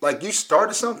 Like you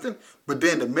started something, but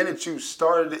then the minute you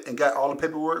started it and got all the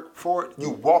paperwork for it,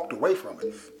 you walked away from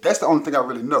it. That's the only thing I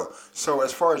really know. So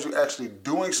as far as you actually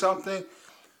doing something,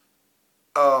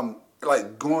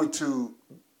 like going to,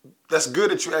 that's good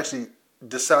that you actually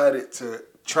decided to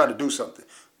try to do something.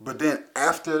 But then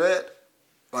after that,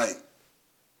 like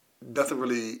nothing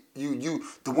really,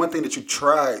 the one thing that you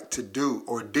tried to do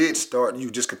or did start, you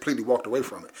just completely walked away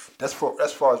from it. That's far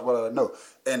as what I know.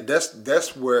 And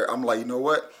that's where I'm like, you know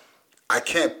what? I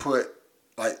can't put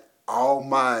like all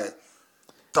my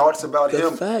thoughts about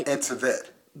him into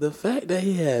that. The fact that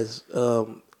he has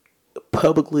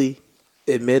publicly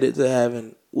admitted to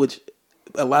having, which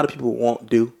a lot of people won't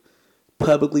do,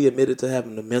 publicly admitted to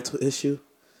having a mental issue,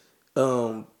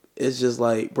 it's just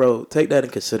like, bro, take that in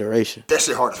consideration. That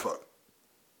shit hard as fuck.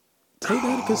 Take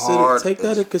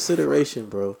that in consideration,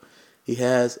 bro. He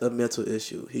has a mental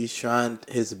issue. He's trying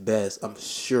his best. I'm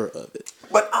sure of it.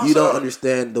 But also, you don't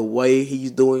understand the way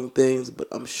he's doing things, but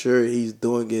I'm sure he's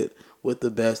doing it with the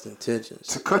best intentions.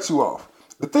 To cut you off,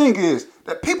 the thing is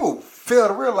that people fail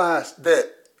to realize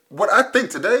that what I think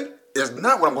today is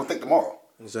not what I'm going to think tomorrow.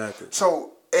 Exactly.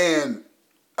 So, and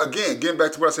again, getting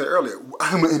back to what I said earlier,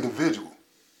 I'm an individual.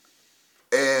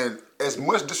 And as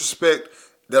much disrespect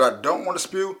that I don't want to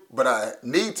spew, but I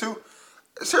need to,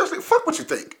 seriously, fuck what you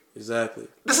think. Exactly.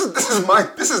 This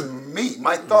is me,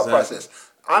 my thought process.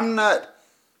 I'm not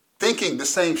thinking the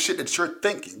same shit that you're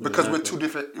thinking because we're two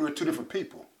different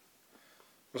people.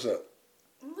 What's up?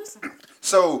 Listen.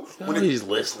 So when he's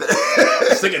listening.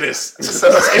 Sick of this.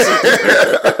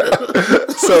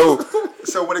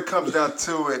 So when it comes down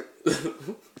to it,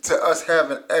 to us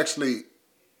having actually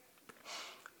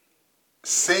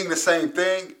seeing the same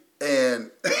thing, and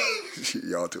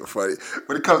y'all too funny.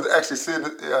 When it comes to actually seeing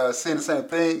the same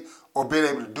thing or being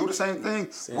able to do the same thing,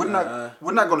 we're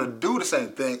not going to do the same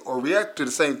thing or react to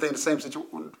the same thing, the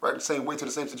same way to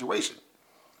the same situation.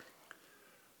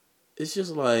 It's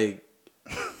just like,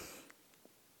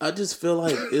 I just feel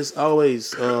like it's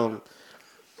always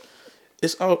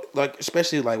it's all like,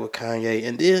 especially like with Kanye,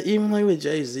 and then even like with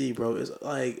Jay-Z, bro. It's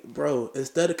like, bro,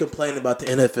 instead of complaining about the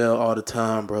NFL all the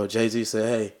time, bro, Jay-Z said,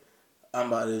 "Hey, I'm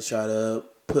about to try to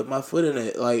put my foot in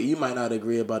it." Like, you might not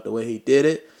agree about the way he did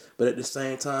it, but at the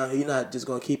same time, he's not just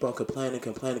gonna keep on complaining,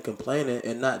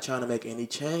 and not trying to make any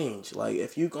change. Like,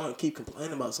 if you're gonna keep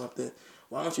complaining about something,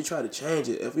 why don't you try to change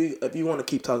it? If you want to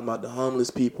keep talking about the homeless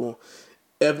people,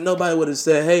 if nobody would have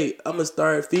said, "Hey, I'm gonna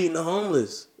start feeding the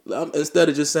homeless," instead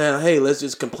of just saying, "Hey, let's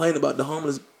just complain about the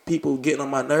homeless people getting on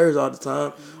my nerves all the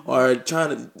time," or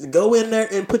trying to go in there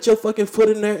and put your fucking foot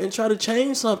in there and try to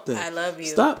change something. I love you.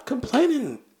 Stop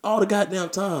complaining all the goddamn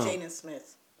time. Jaden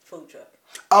Smith, food truck.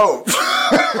 Oh.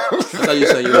 I thought you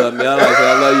said you love me. I was like,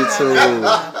 I love you too.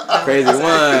 Crazy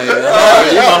wine.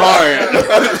 You're my heart.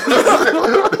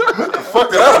 Fuck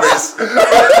that.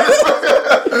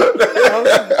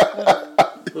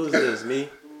 Who's this? Me?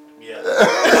 Yeah.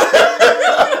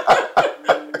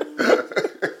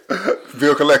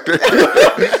 Bill collector. I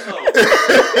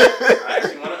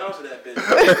actually want to answer that bitch.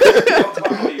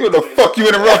 What the fuck you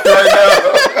interrupting right now?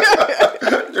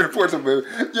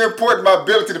 You're important my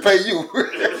ability to pay you.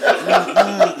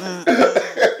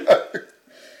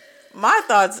 My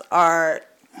thoughts are,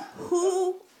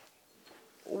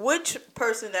 which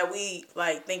person that we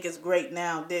like think is great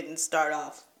now didn't start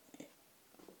off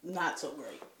not so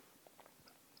great?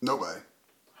 Nobody.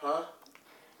 Huh?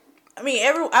 I mean,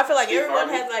 I feel like Steve everyone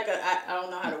Harvey? has like I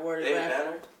don't know how to word it. David But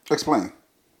Banner? Explain.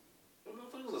 Well,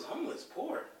 motherfuckers was homeless,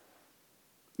 poor.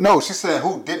 No, she said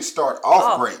who didn't start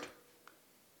off great.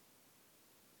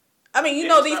 I mean, you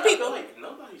know these people. I feel like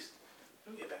nobody's.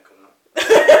 Let me get back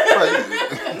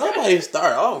on. Nobody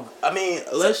start off. I mean,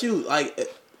 unless you like.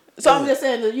 So I'm just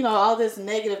saying that, you know, all this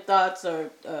negative thoughts or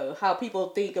how people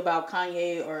think about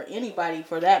Kanye or anybody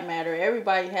for that matter,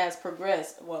 everybody has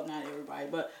progressed. Well, not everybody,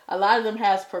 but a lot of them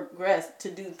has progressed to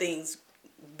do things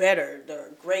better or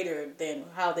greater than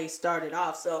how they started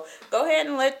off. So go ahead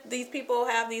and let these people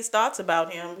have these thoughts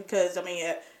about him, because, I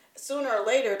mean, sooner or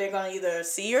later they're going to either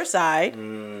see your side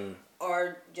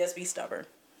or just be stubborn.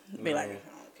 Be like, I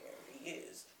don't care. He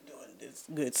is doing this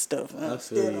good stuff. I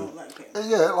still don't like him.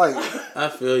 Yeah, like I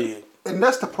feel you. And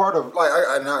that's the part of like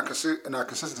I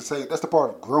consistently say that's the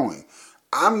part of growing.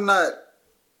 I'm not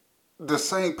the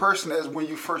same person as when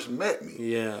you first met me.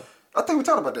 Yeah. I think we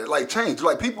talked about that. Like change.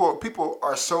 Like people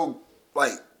are so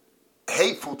like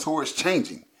hateful towards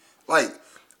changing. Like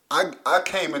I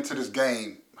came into this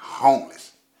game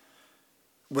homeless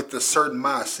with a certain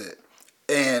mindset.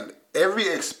 And every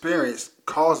experience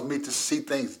caused me to see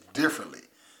things differently.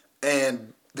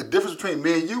 And the difference between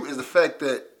me and you is the fact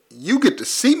that you get to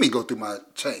see me go through my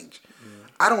change.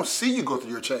 I don't see you go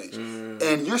through your change.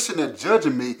 And you're sitting there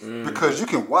judging me because you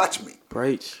can watch me.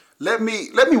 Preach. Let me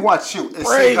watch you and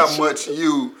see how much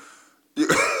you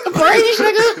Preach,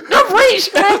 nigga. No preach.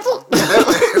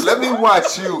 let me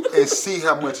watch you and see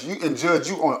how much you and judge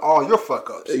you on all your fuck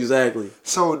ups. Exactly.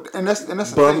 So and that's the Bum.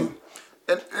 thing.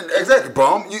 And exactly,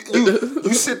 bum.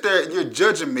 You sit there and you're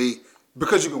judging me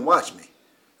because you can watch me.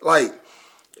 Like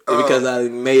because I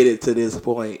made it to this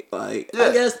point. Like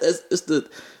I guess it's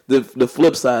the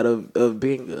flip side of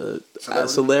being a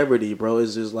celebrity, bro.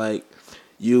 It's just like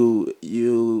you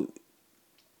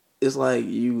it's like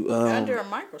you under a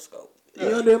microscope.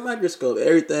 You're under a microscope.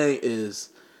 Everything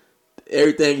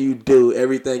you do,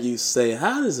 everything you say.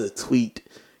 How does a tweet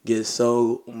get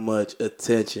so much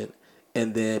attention,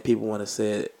 and then people want to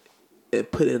say it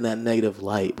and put it in that negative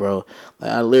light, bro?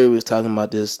 Like I literally was talking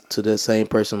about this to the same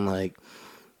person. Like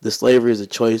the slavery is a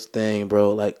choice thing,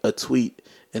 bro. Like a tweet,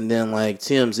 and then like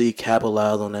TMZ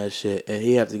capitalized on that shit, and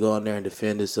he have to go in there and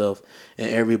defend himself, and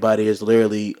everybody is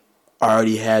literally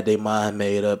already had their mind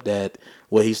made up that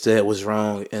what he said was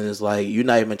wrong, and it's like you're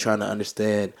not even trying to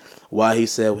understand why he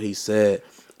said what he said.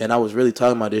 And I was really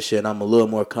talking about this shit, and I'm a little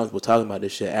more comfortable talking about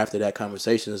this shit after that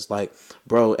conversation. It's like,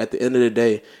 bro, at the end of the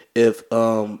day, if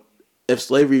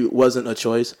slavery wasn't a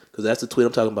choice, because that's the tweet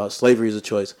I'm talking about, slavery is a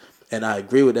choice, and I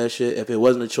agree with that shit. If it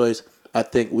wasn't a choice, I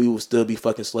think we would still be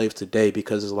fucking slaves today,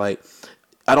 because it's like,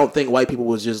 I don't think white people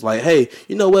was just like, hey,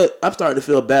 you know what? I'm starting to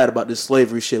feel bad about this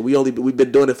slavery shit. We've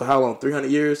been doing it for how long?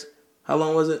 300 years? How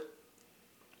long was it?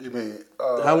 You mean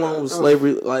how long was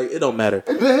slavery? Like, it don't matter.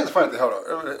 And here's the funny thing. Hold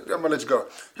on, I'm gonna let you go.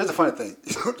 Here's the funny thing.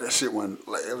 That shit wasn't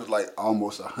like it was like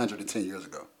almost 110 years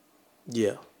ago.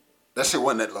 Yeah, that shit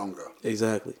wasn't that long ago.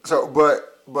 Exactly. So,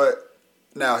 but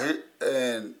now here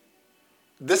and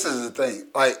this is the thing.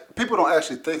 Like people don't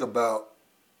actually think about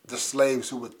the slaves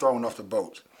who were thrown off the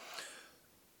boats.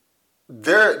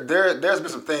 There's been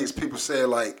some things people say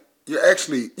like you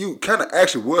kind of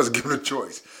actually was given a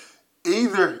choice.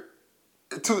 Either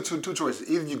two choices.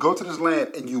 Either you go to this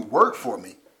land and you work for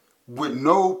me with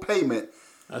no payment.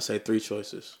 I say 3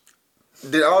 choices.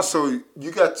 Then also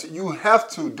you have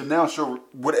to denounce your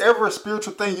whatever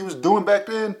spiritual thing you was doing back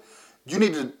then. You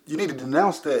need to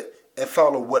denounce that and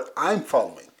follow what I'm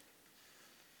following.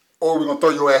 Or we're gonna throw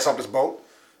your ass off this boat.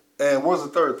 And what's the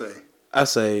third thing? I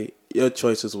say your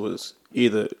choices was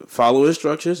either follow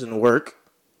instructions and work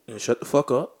and shut the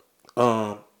fuck up.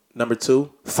 Number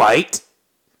 2, fight.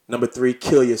 Number 3,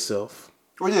 kill yourself.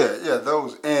 Well, yeah,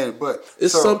 those but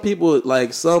it's some people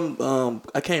like some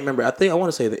I can't remember. I think I want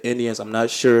to say the Indians. I'm not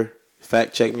sure.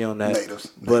 Fact check me on that.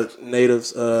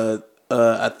 Natives.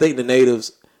 I think the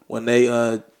natives when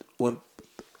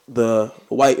the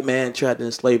white man tried to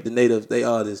enslave the natives, they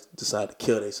all just decided to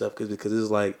kill themselves because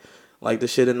it's like the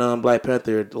shit in Black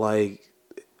Panther. Like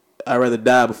I'd rather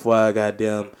die before I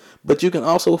goddamn. But you can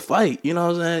also fight. You know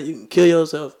what I'm saying? You can kill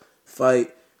yourself,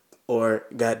 fight, or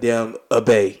goddamn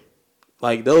obey.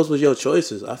 Like those was your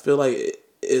choices. I feel like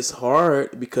it's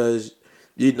hard because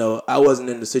I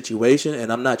wasn't in the situation,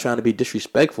 and I'm not trying to be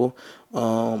disrespectful.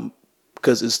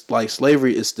 Because it's like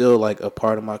slavery is still like a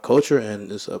part of my culture,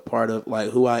 and it's a part of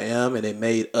like who I am, and it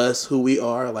made us who we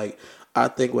are. Like I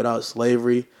think without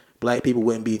slavery, Black people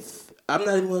wouldn't be. I'm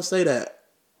not even gonna say that,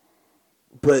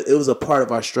 but it was a part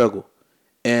of our struggle.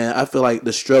 And I feel like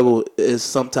the struggle is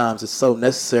sometimes it's so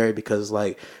necessary because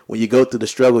like when you go through the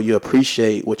struggle, you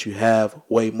appreciate what you have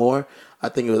way more. I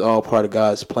think it was all part of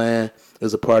God's plan. It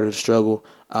was a part of the struggle.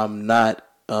 I'm not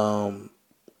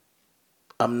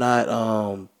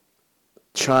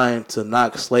trying to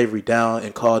knock slavery down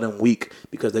and call them weak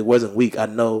because they wasn't weak. I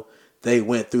know they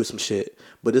went through some shit,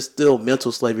 but it's still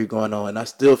mental slavery going on. And I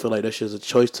still feel like that shit is a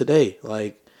choice today.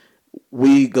 Like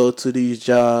we go to these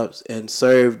jobs and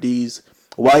serve these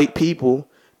white people,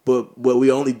 but what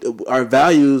we only our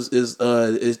values is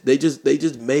they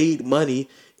just made money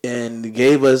and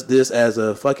gave us this as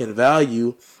a fucking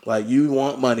value. Like you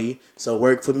want money, so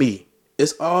work for me.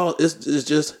 It's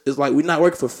like we're not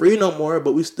working for free no more,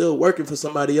 but we still working for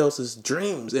somebody else's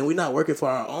dreams, and we're not working for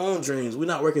our own dreams. We're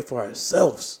not working for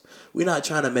ourselves. We're not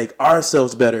trying to make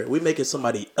ourselves better. We're making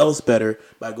somebody else better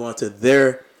by going to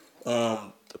their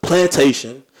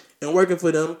plantation and working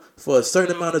for them for a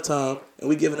certain amount of time, and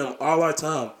we giving them all our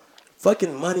time.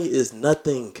 Fucking money is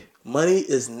nothing. Money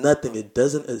is nothing. It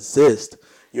doesn't exist.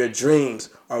 Your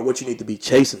dreams are what you need to be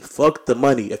chasing. Fuck the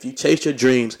money. If you chase your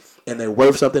dreams and they're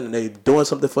worth something and they're doing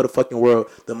something for the fucking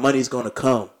world, the money's going to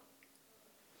come.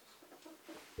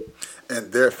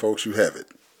 And there, folks, you have it.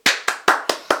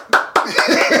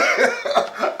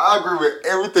 I agree with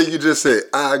everything you just said.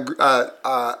 I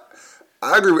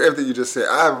agree with everything you just said.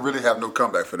 I really have no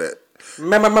comeback for that.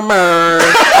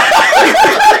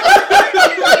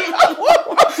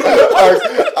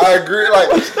 I agree. Like,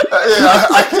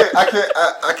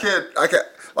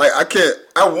 I can't.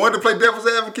 I wanted to play devil's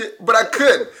advocate, but I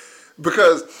couldn't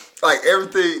because like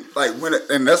everything, like when it,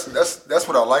 and that's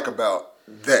what I like about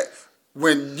that.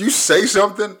 When you say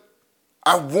something,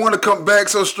 I want to come back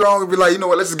so strong and be like, you know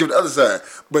what? Let's just give it the other side.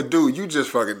 But dude, you just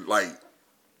fucking like.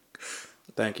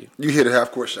 Thank you. You hit a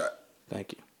half court shot.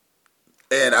 Thank you.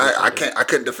 And I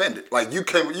couldn't defend it. Like you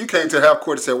came to half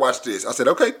court and said, "Watch this." I said,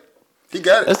 "Okay, he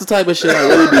got it." That's the type of shit I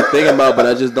really be thinking about, but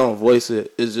I just don't voice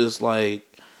it. It's just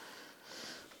like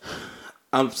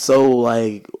I'm so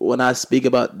like when I speak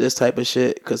about this type of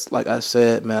shit, because like I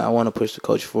said, man, I want to push the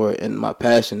coach for it, and my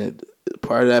passion,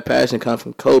 part of that passion comes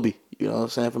from Kobe. You know what I'm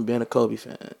saying? From being a Kobe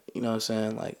fan. You know what I'm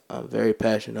saying? Like I'm very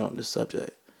passionate on this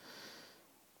subject.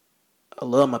 I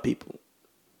love my people,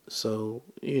 so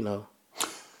you know.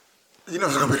 You know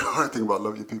what's gonna be the hard thing about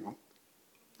love your people?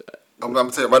 I'm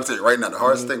about to tell you right now. The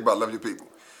hardest thing about love your people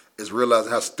is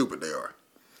realizing how stupid they are.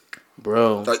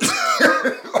 Bro, Like,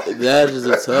 that is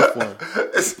a tough one.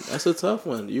 That's a tough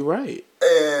one. You're right.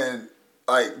 And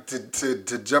like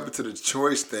to jump into the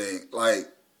choice thing, like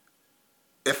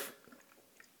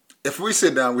if we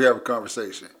sit down, we have a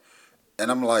conversation, and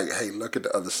I'm like, hey, look at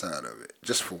the other side of it.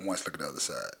 Just for once, look at the other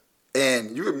side.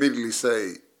 And you immediately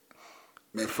say,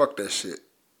 man, fuck that shit.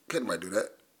 Can't nobody do that.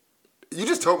 You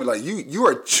just told me, like, you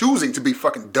are choosing to be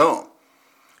fucking dumb.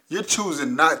 You're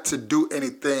choosing not to do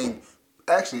anything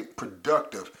actually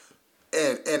productive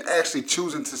and actually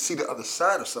choosing to see the other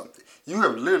side of something. You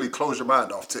have literally closed your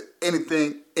mind off to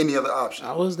anything, any other option.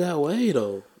 I was that way,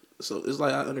 though. So it's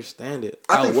like I understand it.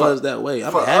 I I was that way.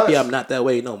 I'm happy I'm not that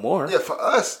way no more. Yeah, for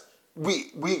us,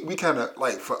 we kind of,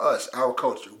 like, for us, our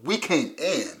culture, we came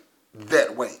in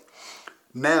that way.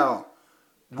 Now,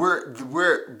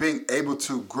 we're being able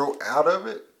to grow out of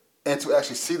it and to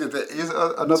actually see that there is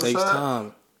another side. It takes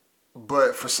time.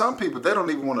 But for some people, they don't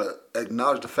even want to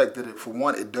acknowledge the fact that, for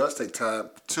one, it does take time.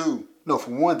 For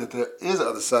one, that there is an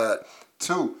other side.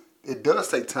 Two, it does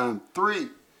take time. Three,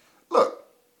 look,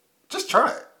 just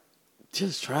try it.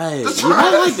 Just try it. Just You try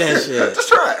might it. like that shit. Just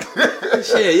try it.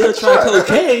 Shit, you'll try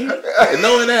cocaine,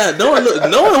 knowing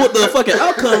what the fucking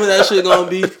outcome of that shit gonna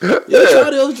be. You'll try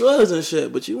those drugs and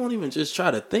shit, but you won't even just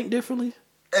try to think differently.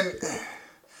 And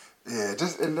yeah,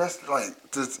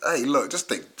 hey, look, just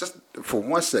think, just for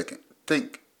 1 second,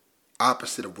 think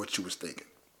opposite of what you was thinking.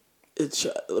 It's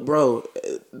bro,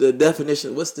 the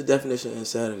definition. What's the definition of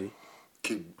insanity?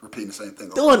 Keep repeating the same thing.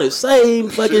 Doing the same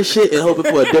fucking shit and hoping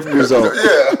for a different result.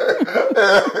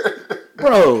 Yeah.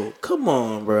 Bro, come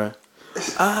on, bro.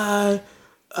 I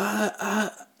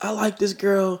like this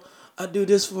girl. I do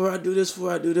this for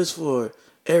her.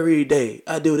 Every day.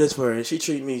 I do this for her and she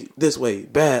treat me this way,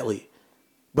 badly.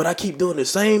 But I keep doing the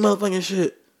same motherfucking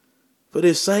shit for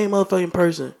this same motherfucking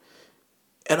person.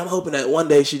 And I'm hoping that one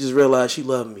day she just realize she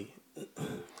loved me.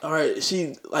 Alright,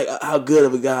 she like how good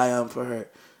of a guy I am for her.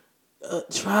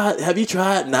 Have you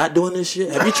tried not doing this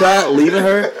shit? Have you tried leaving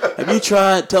her? Have you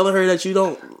tried telling her that you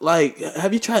don't like?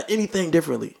 Have you tried anything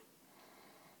differently?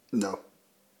 No.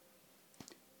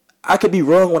 I could be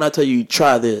wrong when I tell you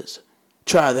try this,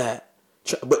 try that,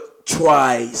 but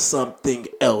try something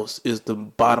else is the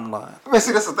bottom line. I mean,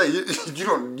 see, that's the thing.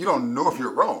 You don't know if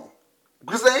you're wrong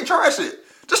because they ain't trying shit.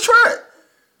 Just try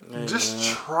it. Just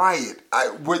try it.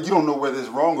 You don't know whether it's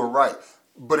wrong or right.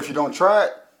 But if you don't try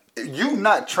it, you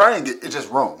not trying it, it's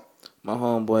just wrong. My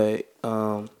homeboy,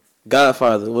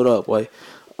 Godfather, what up, boy?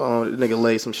 The nigga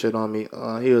laid some shit on me.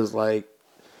 He was like,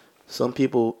 some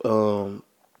people,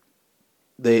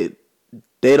 they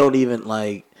don't even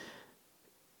like.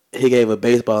 He gave a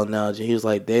baseball analogy. He was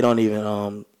like, they don't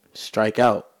even strike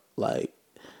out. Like,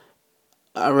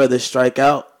 I'd rather strike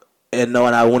out and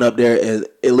knowing I went up there and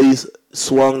at least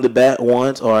swung the bat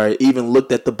once, or even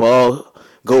looked at the ball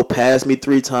go past me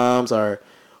 3 times, or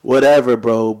whatever,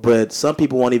 bro. But some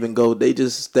people won't even go. They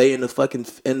just stay in the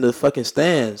fucking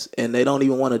stands, and they don't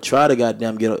even want to try to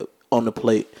goddamn get on the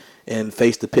plate and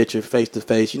face the pitcher face to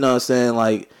face. You know what I'm saying?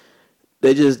 Like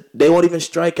they won't even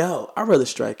strike out. I'd rather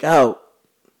strike out.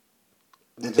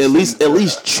 At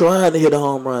least trying to hit a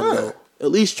home run though. At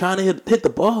least trying to hit the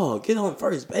ball, get on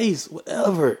first base,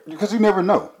 whatever. Because you never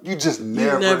know. You just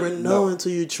never know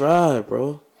until you try,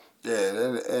 bro.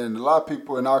 Yeah, and a lot of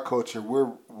people in our culture,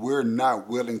 we're not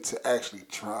willing to actually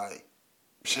try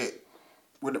shit.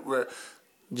 We're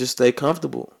just stay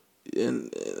comfortable,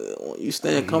 and you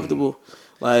staying comfortable,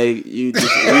 like you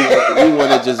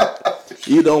want to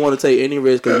You don't want to take any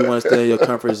risk because you want to stay in your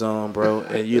comfort zone, bro,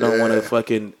 and you don't want to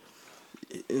fucking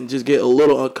and just get a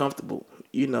little uncomfortable.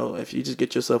 You know, if you just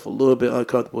get yourself a little bit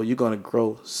uncomfortable, you're gonna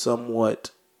grow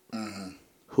somewhat. Mm-hmm.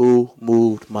 Who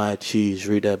Moved My Cheese?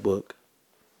 Read that book.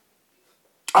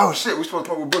 Oh shit, we supposed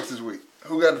to come up with books this week.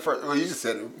 Who got the first? Well, you just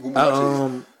said it. Who Moved My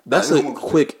Cheese? That's a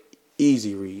quick,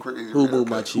 easy read. Who Moved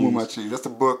My Cheese? Who Moved My Cheese? That's the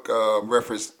book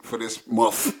reference for this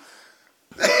month.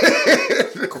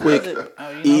 Quick,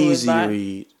 easy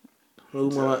read.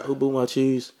 Who Moved My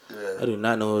Cheese? Yeah. I do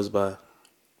not know who it's by,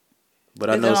 but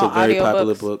I know it's a very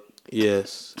popular book.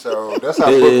 Yes. So that's our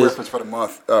book reference for the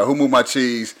month. Who Moved My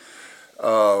Cheese?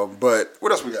 But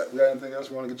what else we got? We got anything else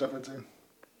we want to jump into?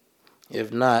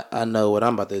 If not, I know what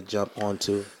I'm about to jump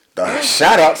onto.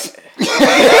 Shout outs.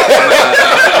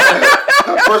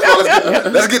 First of all,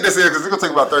 let's get this in because it's gonna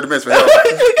take about 30 minutes for him.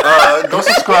 Go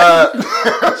subscribe.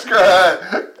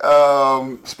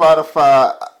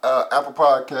 Spotify, Apple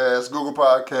Podcasts, Google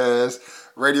Podcasts,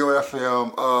 Radio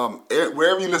FM.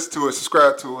 Wherever you listen to us,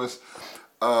 subscribe to us.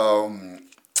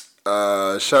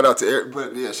 Shout out to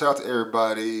everybody. Yeah, shout out to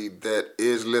everybody that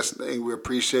is listening. We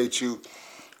appreciate you.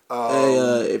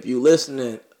 If you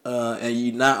listening and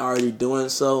you're not already doing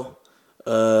so,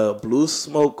 Blue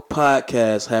Smoke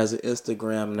Podcast has an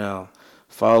Instagram now.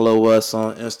 Follow us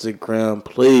on Instagram,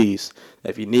 please.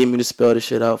 If you need me to spell this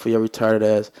shit out for your retarded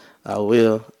ass, I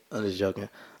will. I'm just joking.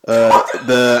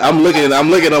 I'm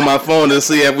looking on my phone to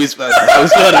see if we spelled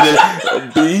it.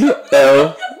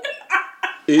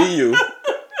 BLEU.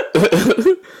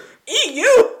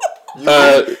 EU.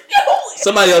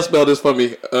 Somebody else spell this for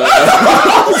me. Blue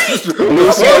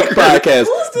Smoke Podcast.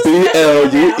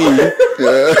 BLUESM.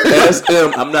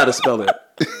 I'm not a speller.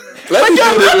 But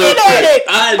you're looking at it.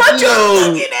 I'm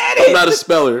not a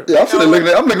speller. Yeah,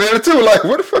 I'm looking at it too. Like,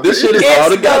 what the fuck? This shit is all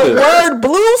together. The word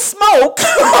Blue Smoke.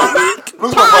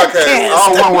 Blue Smoke Podcast.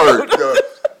 All one word.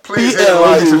 Please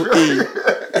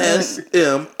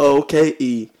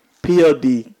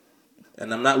BLUESMOKE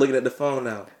and I'm not looking at the phone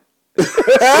now.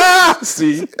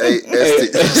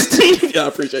 C-A-S-T. Y'all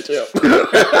appreciate you. Blue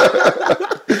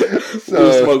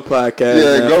Smoke Podcast.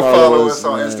 Yeah, man. Go follow us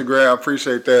on Instagram.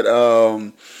 Appreciate that.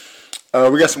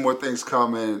 We got some more things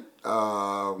coming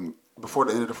before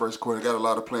the end of the first quarter. Got a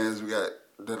lot of plans that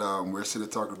we're sitting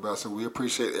talking about. So we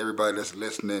appreciate everybody that's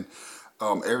listening.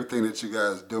 Everything that you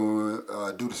guys do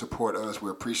to support us.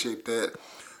 We appreciate that.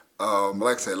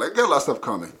 Like I said, got a lot of stuff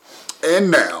coming.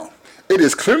 And now it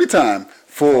is clearly time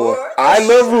for I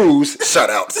Love Rules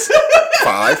shoutouts.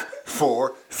 5,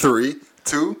 4, 3,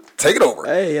 2, take it over.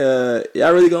 Hey,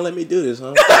 y'all really gonna let me do this,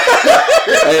 huh?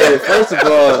 Hey, first of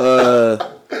all,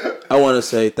 I want to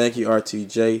say thank you,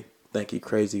 RTJ. Thank you,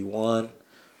 Crazy One.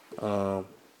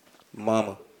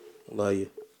 Mama, love you.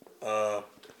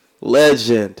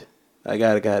 Legend. I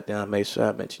gotta goddamn make sure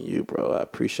I mention you, bro. I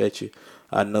appreciate you.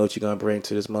 I know what you're gonna bring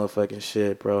to this motherfucking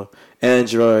shit, bro.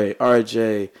 Android,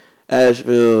 RJ,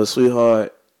 Asheville,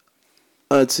 Sweetheart,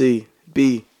 Auntie,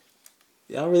 B.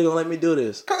 Y'all really gonna let me do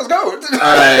this? Let's go.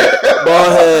 Alright.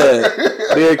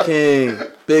 Ballhead, Beer King,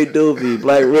 Big Doobie,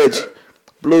 Black Rich,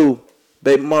 Blue,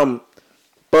 Baby Mama,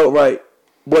 Boatwright,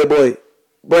 Boy,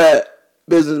 Brad,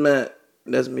 Businessman.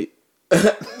 That's me.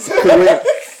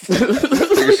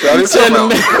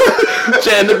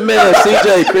 Chandler Man,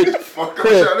 CJ, Chris,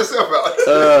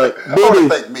 Booty,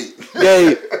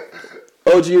 Gabe,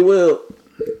 OG Will,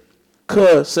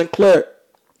 Cuz, Sinclair,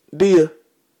 Dia,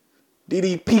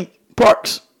 DDP,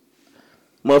 Parks,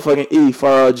 motherfucking E,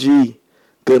 Farrell G,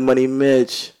 Good Money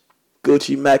Mitch,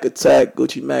 Gucci Mac Attack,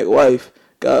 Gucci Mac Wife,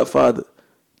 Godfather,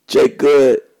 Jake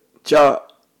Good, Job,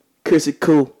 Chrissy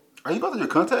Cool. Are you about to your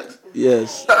contacts?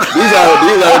 Yes. These are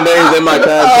the names in my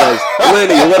contacts.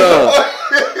 Lenny, what up?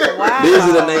 Wow. These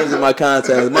are the names in my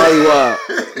contacts. Molly Wild,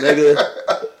 nigga.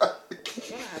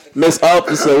 Miss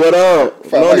Officer, what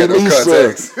up? Lonely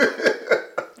Lisa.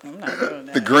 I'm not doing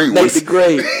that. The Green Nate the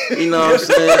Great. You know what I'm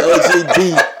saying? OG D.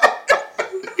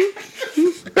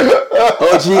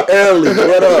 OG Early,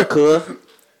 what up, cuz?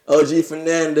 OG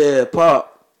Fernandez,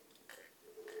 Pop.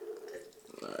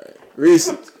 Alright.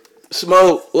 Reese,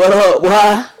 Smoke, what up?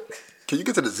 Why? Can you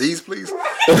get to the Z's, please? The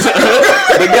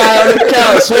guy on the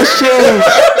couch,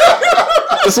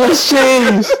 Swiss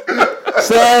cheese,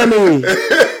 Sammy,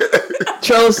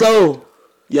 Troso,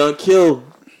 Young Kill,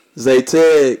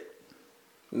 Zayteg,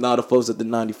 and all the folks at the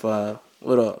 95.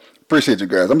 What up? Appreciate you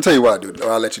guys. I'm gonna tell you what I do.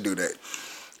 I'll let you do that.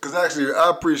 Because actually, I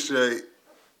appreciate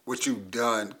what you've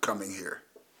done coming here.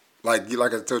 Like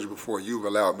I told you before, you've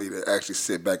allowed me to actually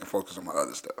sit back and focus on my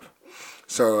other stuff.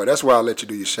 So that's why I'll let you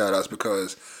do your shout outs,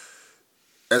 because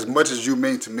as much as you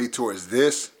mean to me towards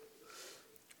this,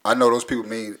 I know those people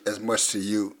mean as much to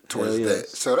you towards Hell that.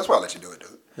 yes. So that's why I let you do it,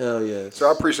 dude. Hell yes. So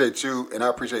I appreciate you, and I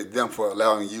appreciate them for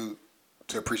allowing you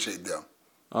to appreciate them.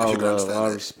 All you can love, understand all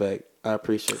that. respect. I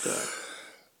appreciate that.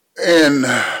 And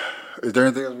is there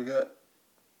anything else we got?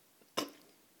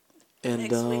 And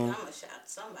Next week, I'm gonna shout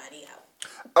somebody out.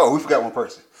 Oh, we forgot one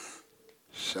person.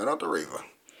 Shout out to Reva.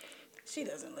 She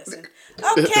doesn't listen.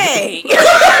 Okay. Yeah,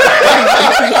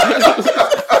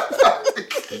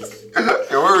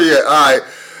 where we at? All right.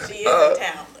 She is in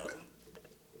town though.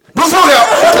 Let's move out.